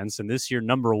 defense, and this year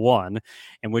number 1,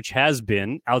 and which has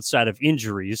been, outside of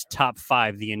injuries, top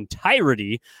 5 the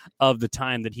entirety of the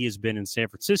time that he has been in San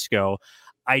Francisco,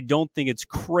 I don't think it's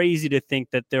crazy to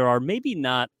think that there are maybe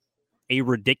not a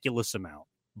ridiculous amount,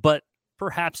 but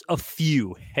perhaps a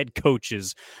few head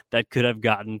coaches that could have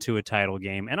gotten to a title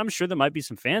game. And I'm sure there might be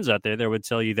some fans out there that would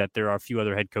tell you that there are a few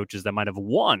other head coaches that might have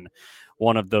won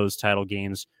one of those title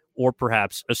games or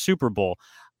perhaps a Super Bowl.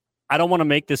 I don't want to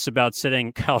make this about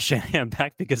setting Kyle Shanahan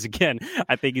back because, again,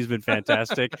 I think he's been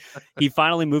fantastic. He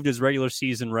finally moved his regular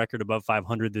season record above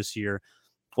 500 this year.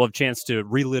 We'll have a chance to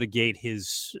relitigate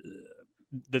his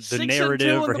the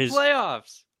narrative or his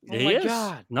playoffs. Oh he my is.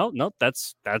 God. No,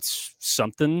 that's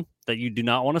something that you do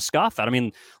not want to scoff at. I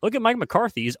mean, look at Mike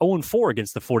McCarthy. He's 0-4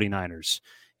 against the 49ers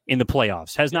in the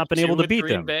playoffs. Has not been able to beat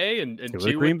them. Green Bay and 2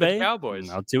 with Green Bay, the Cowboys.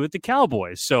 Now 2 with the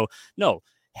Cowboys. So, no,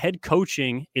 head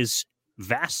coaching is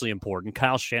vastly important.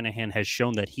 Kyle Shanahan has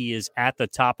shown that he is at the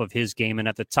top of his game and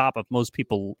at the top of most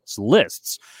people's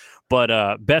lists.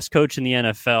 But best coach in the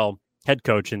NFL, head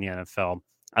coach in the NFL,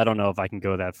 I don't know if I can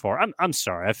go that far. I'm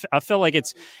sorry. I feel like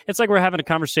it's like we're having a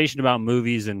conversation about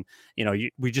movies, and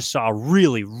we just saw a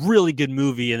really, really good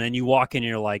movie, and then you walk in and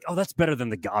you're like, oh, that's better than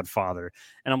The Godfather,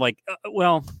 and I'm like,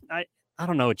 well, I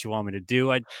don't know what you want me to do.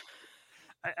 I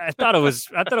thought it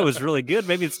was really good.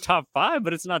 Maybe it's top 5,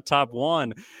 but it's not top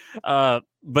 1.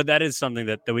 But that is something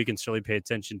that we can certainly pay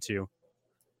attention to.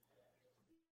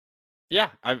 Yeah,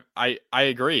 I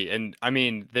agree, and I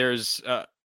mean, there's.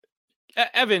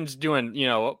 Evan's doing,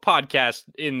 a podcast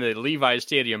in the Levi's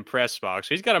Stadium press box.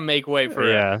 So he's got to make way for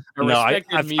a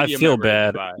respected media I feel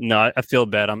member. bad. No, I feel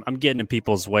bad. I'm getting in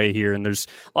people's way here, and there's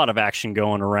a lot of action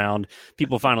going around.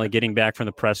 People finally getting back from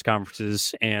the press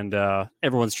conferences, and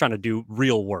everyone's trying to do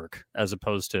real work as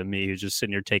opposed to me who's just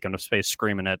sitting here taking up space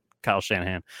screaming at Kyle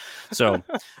Shanahan. So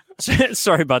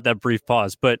sorry about that brief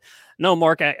pause. But no,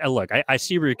 Mark, I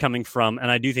see where you're coming from,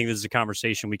 and I do think this is a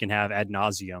conversation we can have ad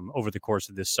nauseum over the course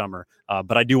of this summer.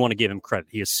 But I do want to give him credit.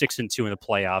 He is 6-2 in the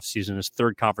playoffs. He's in his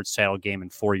 3rd conference title game in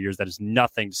 4 years. That is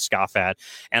nothing to scoff at.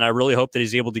 And I really hope that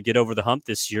he's able to get over the hump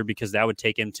this year because that would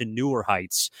take him to newer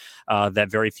heights that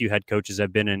very few head coaches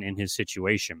have been in his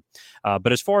situation.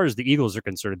 But as far as the Eagles are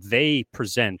concerned, they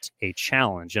present a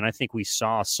challenge. And I think we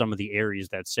saw some of the areas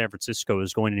that San Francisco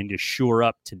is going to need to shore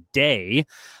up today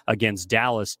against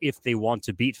Dallas if they want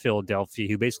to beat Philadelphia,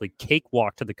 who basically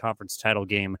cakewalked to the conference title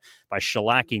game by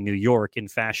shellacking New York in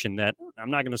fashion that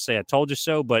I'm not going to say I told you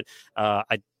so, but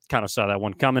I kind of saw that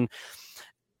one coming.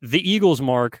 The Eagles,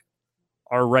 Mark,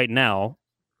 are right now,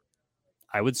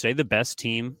 I would say, the best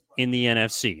team in the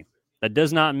NFC. That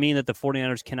does not mean that the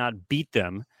 49ers cannot beat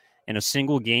them in a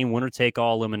single game,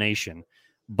 winner-take-all elimination.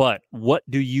 But what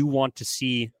do you want to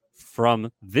see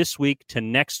from this week to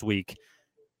next week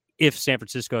if San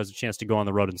Francisco has a chance to go on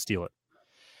the road and steal it?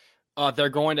 They're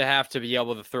going to have to be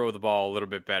able to throw the ball a little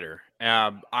bit better.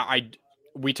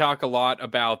 We talk a lot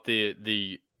about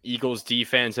the Eagles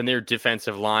defense, and their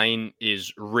defensive line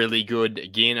is really good.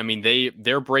 Again, I mean,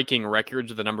 they're breaking records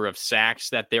with the number of sacks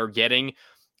that they're getting.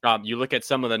 You look at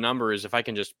some of the numbers. If I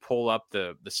can just pull up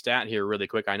the stat here really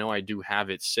quick, I know I do have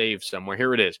it saved somewhere.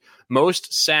 Here it is.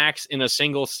 Most sacks in a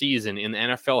single season in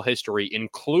NFL history,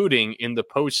 including in the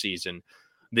postseason.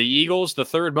 The Eagles, the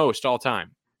third most all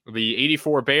time. The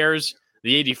 84 Bears,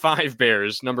 the 85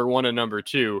 Bears, number 1 and number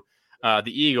 2. The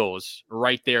Eagles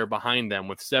right there behind them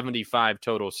with 75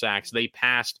 total sacks. They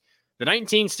passed the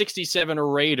 1967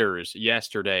 Raiders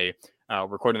yesterday.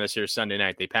 Recording this here Sunday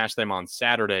night. They passed them on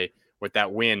Saturday with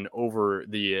that win over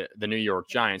the New York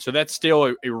Giants. So that's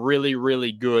still a really,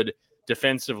 really good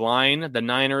defensive line. The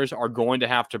Niners are going to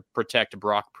have to protect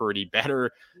Brock Purdy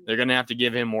better. They're going to have to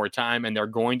give him more time, and they're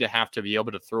going to have to be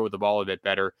able to throw the ball a bit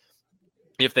better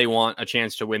if they want a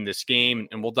chance to win this game.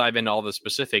 And we'll dive into all the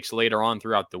specifics later on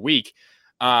throughout the week.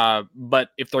 But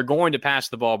if they're going to pass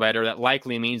the ball better, that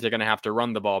likely means they're going to have to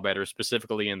run the ball better,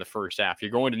 specifically in the first half. You're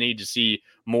going to need to see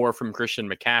more from Christian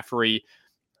McCaffrey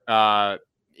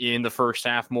in the first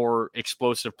half, more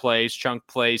explosive plays, chunk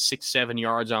plays, 6-7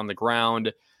 yards on the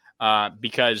ground,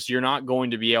 because you're not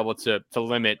going to be able to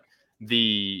limit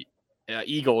the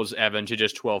Eagles, Evan, to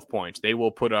just 12 points. They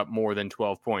will put up more than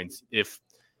 12 points. If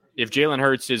Jalen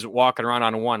Hurts is walking around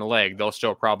on one leg, they'll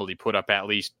still probably put up at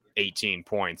least 18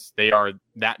 points. They are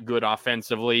that good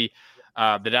offensively.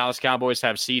 The Dallas Cowboys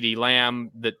have CeeDee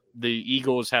Lamb. The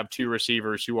Eagles have 2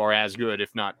 receivers who are as good,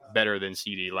 if not better than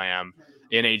CeeDee Lamb,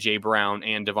 in A.J. Brown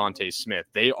and Devontae Smith.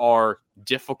 They are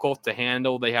difficult to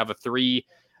handle. They have a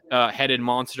 3-headed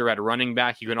monster at running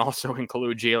back. You can also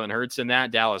include Jalen Hurts in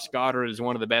that. Dallas Goedert is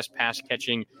one of the best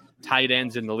pass-catching tight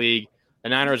ends in the league. The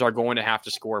Niners are going to have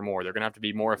to score more. They're going to have to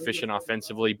be more efficient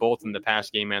offensively, both in the pass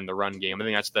game and the run game. I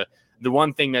think that's the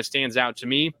one thing that stands out to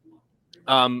me.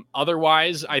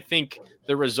 Otherwise, I think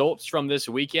the results from this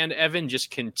weekend, Evan, just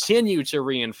continue to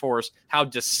reinforce how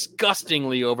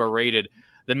disgustingly overrated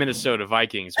the Minnesota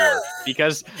Vikings were,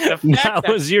 because the fact that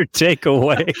was your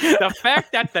takeaway. The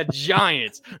fact that the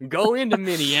Giants go into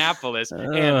Minneapolis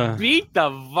and beat the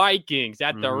Vikings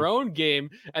at their own game,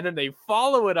 and then they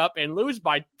follow it up and lose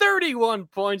by 31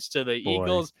 points to the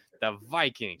Eagles. The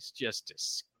Vikings just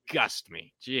disgust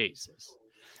me. Jesus.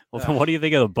 Well, then what do you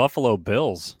think of the Buffalo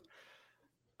Bills?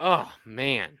 Oh,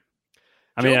 man.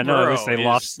 I mean, I know at least they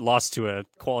lost to a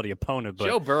quality opponent, but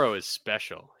Joe Burrow is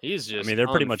special. He's just they're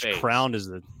pretty much crowned as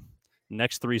the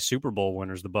next 3 Super Bowl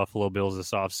winners, the Buffalo Bills,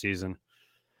 this offseason.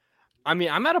 I mean,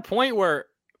 I'm at a point where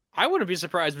I wouldn't be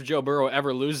surprised if Joe Burrow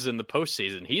ever loses in the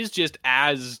postseason. He's just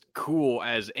as cool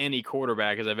as any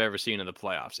quarterback as I've ever seen in the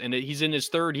playoffs. And he's in his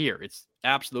 3rd year. It's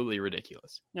absolutely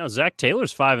ridiculous. Zach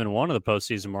Taylor's 5-1 of the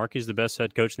postseason mark. He's the best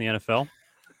head coach in the NFL.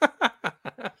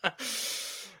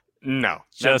 No,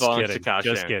 just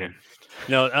kidding.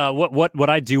 No, what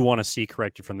I do want to see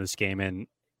corrected from this game, and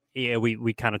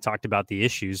we kind of talked about the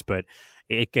issues, but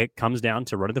it comes down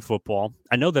to running the football.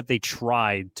 I know that they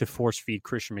tried to force feed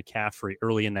Christian McCaffrey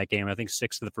early in that game. I think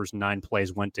 6 of the first 9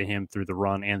 plays went to him through the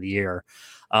run and the air.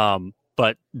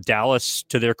 But Dallas,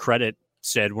 to their credit,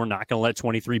 said, we're not going to let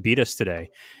 23 beat us today.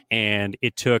 And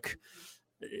it took,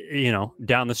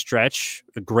 down the stretch,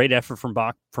 a great effort from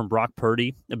Brock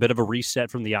Purdy, a bit of a reset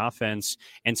from the offense.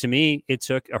 And to me, it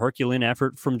took a Herculean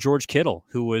effort from George Kittle,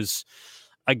 who was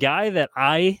a guy that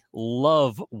I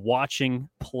love watching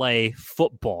play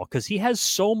football because he has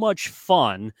so much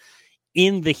fun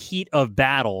in the heat of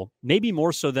battle, maybe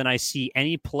more so than I see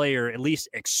any player at least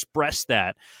express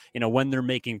that, when they're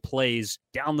making plays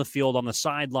down the field, on the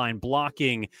sideline,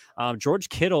 blocking. George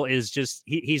Kittle is just,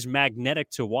 he's magnetic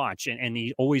to watch, and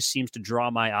he always seems to draw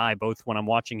my eye, both when I'm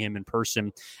watching him in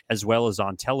person as well as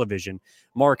on television.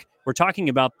 Mark, we're talking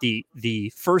about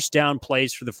the first down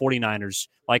plays for the 49ers.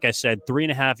 Like I said,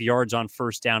 3.5 yards on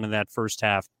first down in that first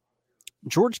half.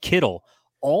 George Kittle,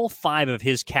 all 5 of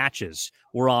his catches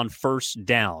were on first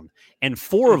down, and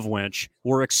 4 of which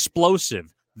were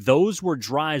explosive. Those were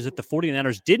drives that the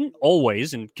 49ers didn't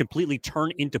always and completely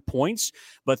turn into points,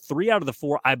 but 3 out of the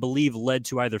 4, I believe, led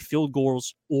to either field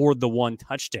goals or the 1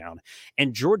 touchdown.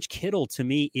 And George Kittle, to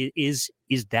me, is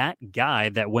that guy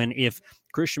that if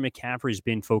Christian McCaffrey's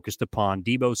been focused upon,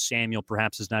 Deebo Samuel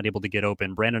perhaps is not able to get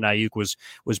open, Brandon Ayuk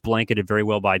was blanketed very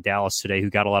well by Dallas today, who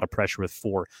got a lot of pressure with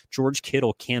 4. George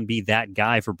Kittle can be that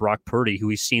guy for Brock Purdy, who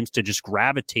he seems to just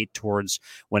gravitate towards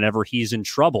whenever he's in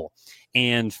trouble.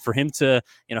 And for him to,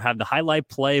 have the highlight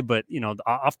play, but,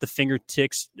 off the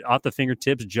fingertips,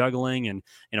 juggling and,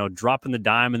 dropping the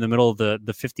dime in the middle of the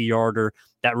 50-yarder,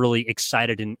 that really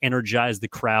excited and energized the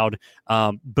crowd.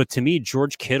 But to me,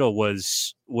 George Kittle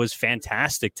was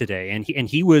fantastic today. And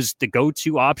he was the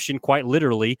go-to option, quite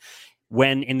literally,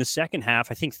 when in the second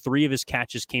half, I think 3 of his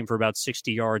catches came for about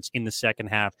 60 yards in the second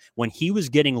half. When he was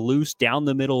getting loose down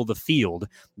the middle of the field,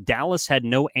 Dallas had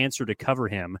no answer to cover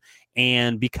him.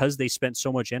 And because they spent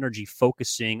so much energy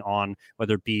focusing on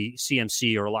whether it be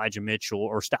CMC or Elijah Mitchell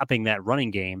or stopping that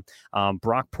running game,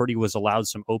 Brock Purdy was allowed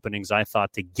some openings, I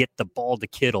thought, to get the ball to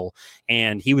Kittle.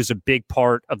 And he was a big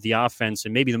part of the offense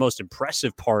and maybe the most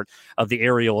impressive part of the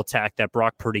aerial attack that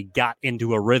Brock Purdy got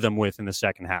into a rhythm with in the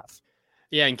second half.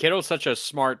 Yeah, and Kittle's such a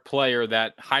smart player.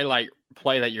 That highlight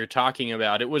play that you're talking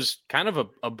about, it was kind of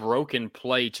a broken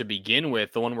play to begin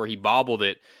with, the one where he bobbled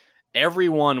it.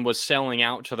 Everyone was selling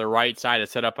out to the right side to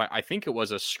set up, I think it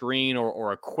was a screen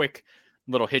or a quick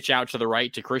little hitch out to the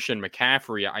right to Christian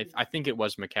McCaffrey. I think it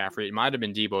was McCaffrey. It might have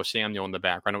been Deebo Samuel in the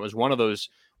background. It was one of those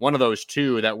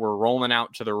two that were rolling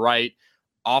out to the right.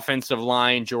 Offensive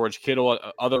line, George Kittle,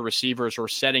 other receivers were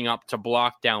setting up to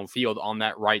block downfield on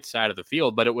that right side of the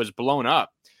field, but it was blown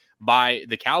up by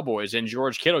the Cowboys, and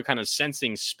George Kittle, kind of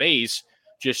sensing space,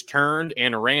 just turned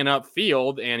and ran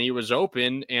upfield, and he was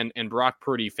open, and Brock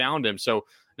Purdy found him. So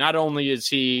not only is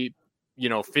he,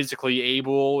 physically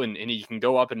able and he can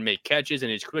go up and make catches,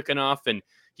 and he's quick enough, and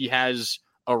he has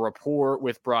a rapport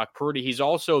with Brock Purdy, he's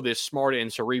also this smart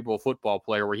and cerebral football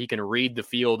player where he can read the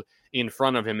field in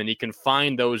front of him, and he can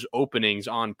find those openings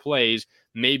on plays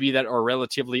maybe that are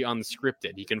relatively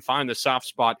unscripted. He can find the soft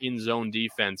spot in zone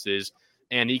defenses,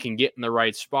 and he can get in the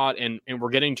right spot. And we're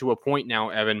getting to a point now,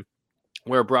 Evan,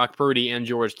 where Brock Purdy and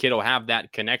George Kittle have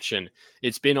that connection.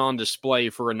 It's been on display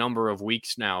for a number of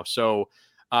weeks now. So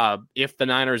if the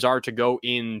Niners are to go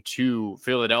into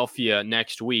Philadelphia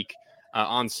next week,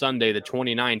 on Sunday, the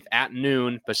 29th at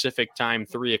noon Pacific time,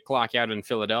 3:00 out in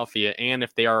Philadelphia, and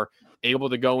if they are able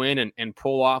to go in and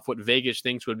pull off what Vegas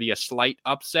thinks would be a slight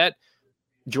upset,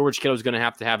 George Kittle is going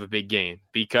to have a big game,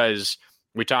 because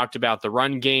we talked about the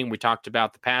run game, we talked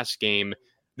about the pass game.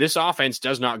 This offense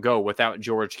does not go without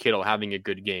George Kittle having a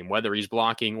good game, whether he's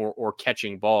blocking or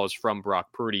catching balls from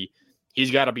Brock Purdy.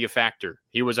 He's got to be a factor.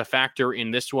 He was a factor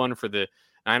in this one for the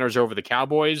Niners over the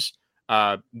Cowboys.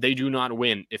 They do not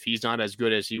win if he's not as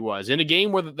good as he was. In a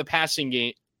game where the passing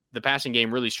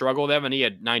game really struggled, Evan, he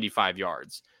had 95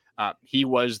 yards. He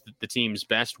was the team's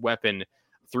best weapon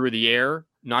through the air,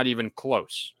 not even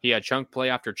close. He had chunk play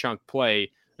after chunk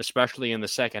play, especially in the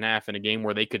second half, in a game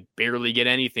where they could barely get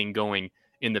anything going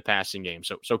in the passing game.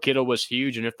 So Kittle was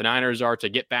huge, and if the Niners are to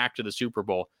get back to the Super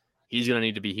Bowl, he's going to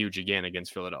need to be huge again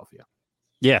against Philadelphia.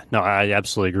 Yeah, no, I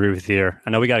absolutely agree with you there. I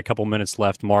know we got a couple minutes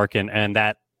left, Mark, and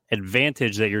that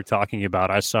advantage that you're talking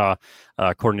about, I saw,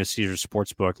 according to Caesars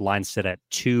Sportsbook, line set at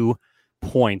 2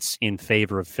 points in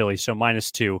favor of Philly. So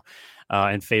 -2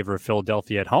 in favor of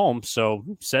Philadelphia at home. So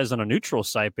says on a neutral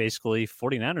site, basically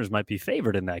 49ers might be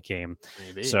favored in that game.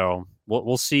 Maybe. So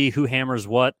we'll see who hammers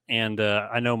what. And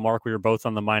I know, Mark, we were both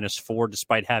on the -4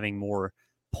 despite having more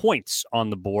points on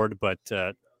the board, but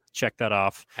check that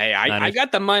off. Hey, I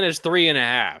got the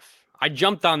 -3.5. I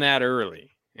jumped on that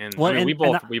early. And, well, we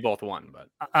both won, but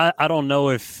I don't know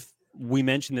if we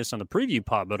mentioned this on the preview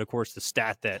pod, but of course the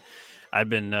stat that I've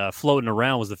been floating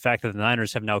around was the fact that the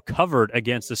Niners have now covered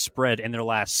against the spread in their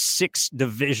last 6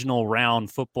 divisional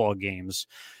round football games.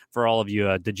 For all of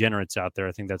you degenerates out there,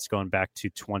 I think that's going back to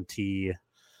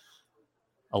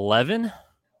 2011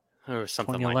 or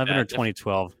something 2011 like that. Or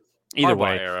 2012. Either Harbaugh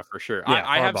way, era for sure. Yeah,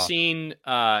 I have Harbaugh. seen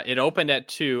it opened at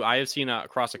 2. I have seen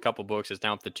across a couple books it's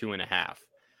down to 2.5.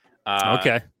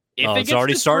 Okay. It's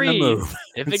already starting to move.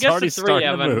 If it It's gets already to 3, starting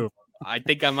to Evan, move. I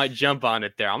think I might jump on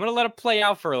it there. I'm going to let it play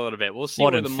out for a little bit. We'll see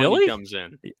What, where in the Philly? money comes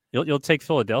in. You'll take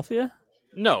Philadelphia?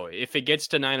 No, if it gets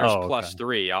to Niners Oh, plus okay.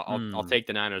 3, I'll take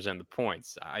the Niners and the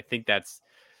points. I think that's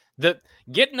the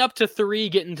getting up to 3,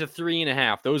 getting to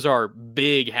 3.5. Those are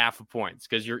big half of points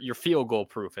because you're field goal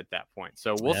proof at that point.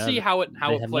 So we'll see how it They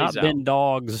have plays not out. been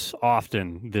dogs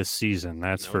often this season,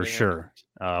 that's No, for they sure.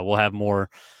 We'll have more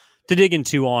to dig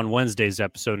into on Wednesday's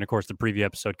episode, and of course the preview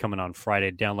episode coming on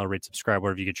Friday. Download, rate, subscribe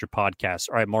wherever you get your podcasts.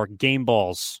 All right, Mark, game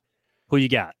balls. Who you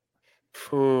got?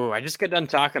 Ooh, I just got done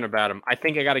talking about him. I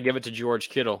think I got to give it to George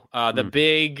Kittle. The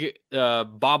big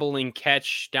bobbling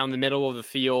catch down the middle of the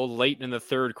field late in the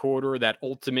third quarter that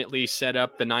ultimately set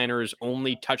up the Niners'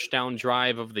 only touchdown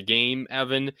drive of the game,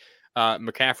 Evan.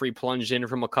 McCaffrey plunged in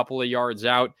from a couple of yards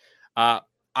out.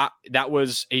 That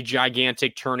was a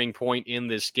gigantic turning point in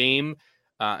this game.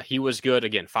 He was good.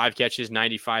 Again, 5 catches,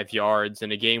 95 yards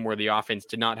in a game where the offense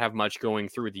did not have much going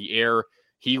through the air.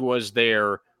 He was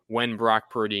there when Brock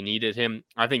Purdy needed him.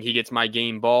 I think he gets my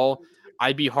game ball.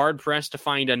 I'd be hard-pressed to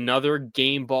find another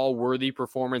game ball-worthy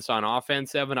performance on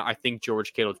offense, Evan. I think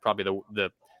George Kittle is probably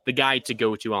the guy to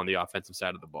go to on the offensive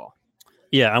side of the ball.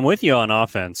 Yeah, I'm with you on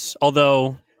offense.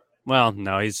 Although Well,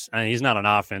 no, he's not on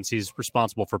offense. He's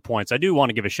responsible for points. I do want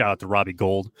to give a shout out to Robbie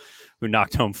Gould, who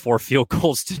knocked home 4 field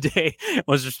goals today,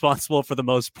 was responsible for the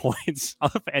most points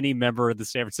of any member of the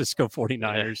San Francisco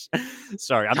 49ers.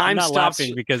 Sorry, I'm not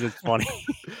laughing because it's funny.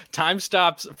 Time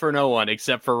stops for no one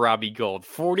except for Robbie Gould,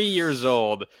 40 years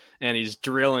old, and he's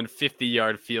drilling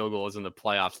 50-yard field goals in the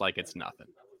playoffs like it's nothing.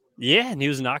 Yeah, and he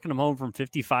was knocking them home from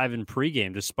 55 in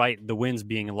pregame, despite the wins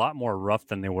being a lot more rough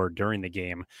than they were during the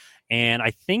game. And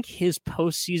I think his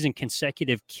postseason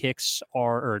consecutive kicks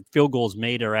or field goals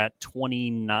made are at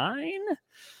 29.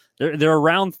 They're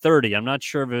around 30. I'm not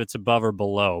sure if it's above or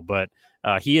below, but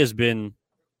he has been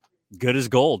good as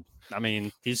gold. I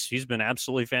mean, he's been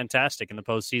absolutely fantastic in the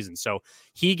postseason. So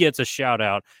he gets a shout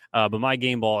out. But my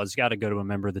game ball has got to go to a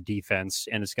member of the defense,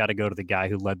 and it's got to go to the guy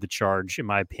who led the charge, in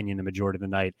my opinion, the majority of the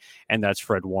night, and that's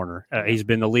Fred Warner. He's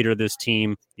been the leader of this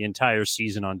team the entire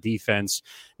season on defense,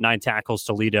 9 tackles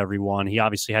to lead everyone. He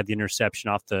obviously had the interception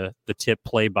off the tip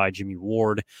play by Jimmy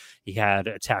Ward. He had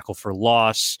a tackle for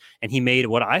loss, and he made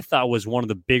what I thought was one of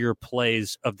the bigger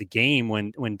plays of the game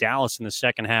when Dallas in the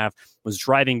second half was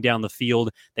driving down the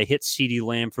field. They hit CeeDee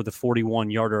Lamb for the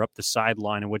 41-yarder up the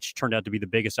sideline, which turned out to be the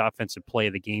biggest offensive play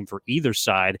of the game for either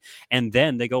side. And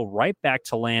then they go right back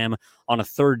to Lamb on a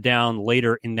third down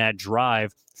later in that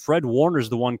drive. Fred Warner's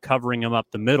the one covering him up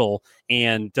the middle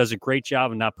and does a great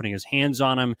job of not putting his hands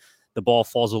on him. The ball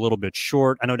falls a little bit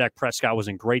short. I know Dak Prescott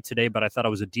wasn't great today, but I thought it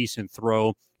was a decent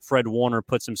throw. Fred Warner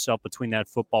puts himself between that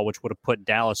football, which would have put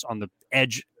Dallas on the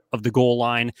edge of the goal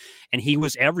line, and he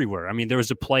was everywhere. I mean, there was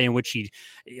a play in which he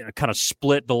kind of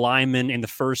split the lineman in the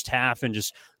first half and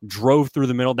just drove through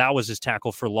the middle. That was his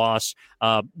tackle for loss.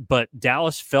 But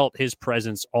Dallas felt his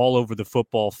presence all over the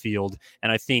football field,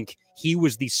 and I think he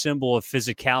was the symbol of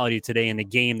physicality today in the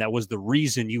game. That was the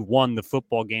reason you won the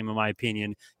football game, in my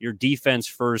opinion. Your defense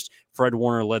first. Fred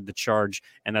Warner led the charge,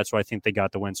 and that's why I think they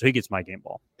got the win. So he gets my game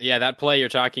ball. Yeah, that play you're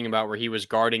talking about where he was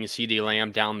guarding CeeDee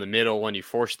Lamb down the middle when he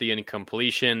forced the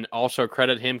incompletion. Also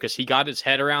credit him because he got his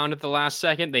head around at the last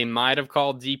second. They might have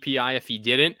called DPI if he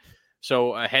didn't.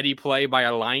 So a heady play by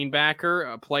a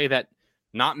linebacker, a play that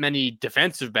not many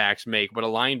defensive backs make, but a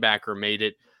linebacker made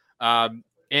it.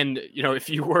 And, if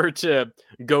you were to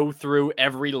go through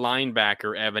every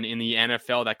linebacker, Evan, in the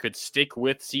NFL that could stick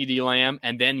with CeeDee Lamb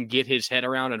and then get his head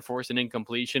around and force an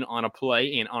incompletion on a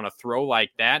play and on a throw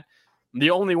like that,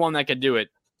 the only one that could do it,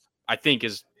 I think,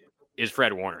 is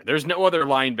Fred Warner. There's no other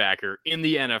linebacker in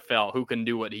the NFL who can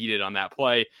do what he did on that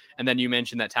play. And then you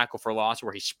mentioned that tackle for loss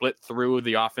where he split through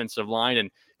the offensive line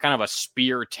and kind of a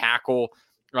spear tackle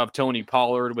of Tony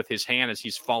Pollard with his hand as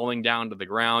he's falling down to the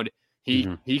ground. He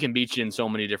can beat you in so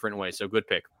many different ways. So good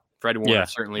pick. Fred Warner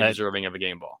certainly deserving of a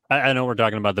game ball. I know we're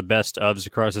talking about the best ofs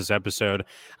across this episode.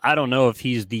 I don't know if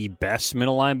he's the best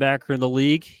middle linebacker in the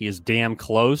league. He is damn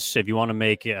close. If you want to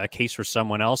make a case for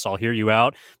someone else, I'll hear you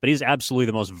out. But he's absolutely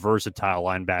the most versatile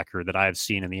linebacker that I have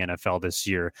seen in the NFL this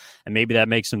year. And maybe that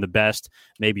makes him the best.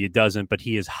 Maybe it doesn't. But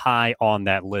he is high on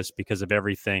that list because of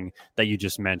everything that you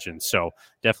just mentioned. So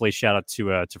definitely shout out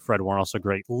to Fred Warner, also a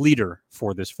great leader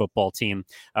for this football team.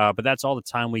 But that's all the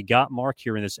time we got, Mark,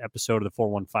 here in this episode of the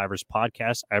 415ers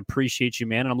podcast. I appreciate you,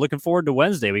 man, and I'm looking forward to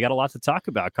Wednesday. We got a lot to talk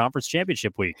about. Conference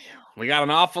Championship week. We got an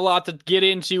awful lot to get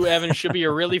into, Evan. Should be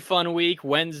a really fun week.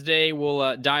 Wednesday,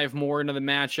 we'll dive more into the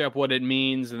matchup, what it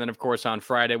means, and then, of course, on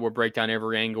Friday, we'll break down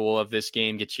every angle of this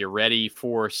game, get you ready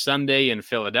for Sunday in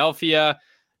Philadelphia.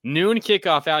 Noon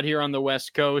kickoff out here on the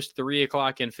West Coast, 3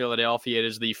 o'clock in Philadelphia. It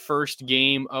is the first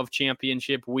game of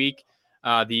championship week.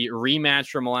 The rematch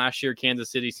from last year, Kansas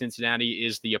City, Cincinnati,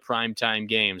 is the primetime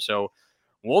game. So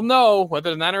we'll know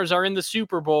whether the Niners are in the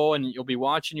Super Bowl, and you'll be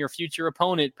watching your future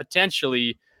opponent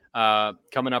potentially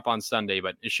coming up on Sunday.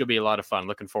 But it should be a lot of fun.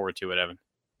 Looking forward to it, Evan.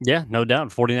 Yeah, no doubt.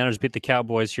 49ers beat the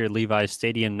Cowboys here at Levi's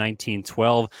Stadium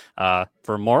 19-12.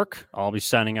 For Mark, I'll be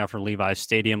signing out from Levi's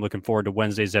Stadium. Looking forward to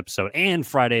Wednesday's episode and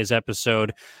Friday's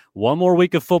episode. One more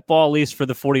week of football, at least for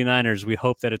the 49ers. We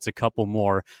hope that it's a couple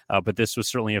more, but this was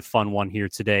certainly a fun one here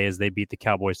today as they beat the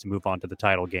Cowboys to move on to the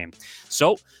title game.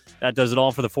 So that does it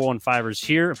all for the 415ers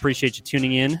here. Appreciate you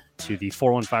tuning in to the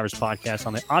 415ers podcast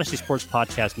on the Odyssey Sports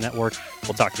Podcast Network.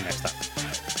 We'll talk to you next time.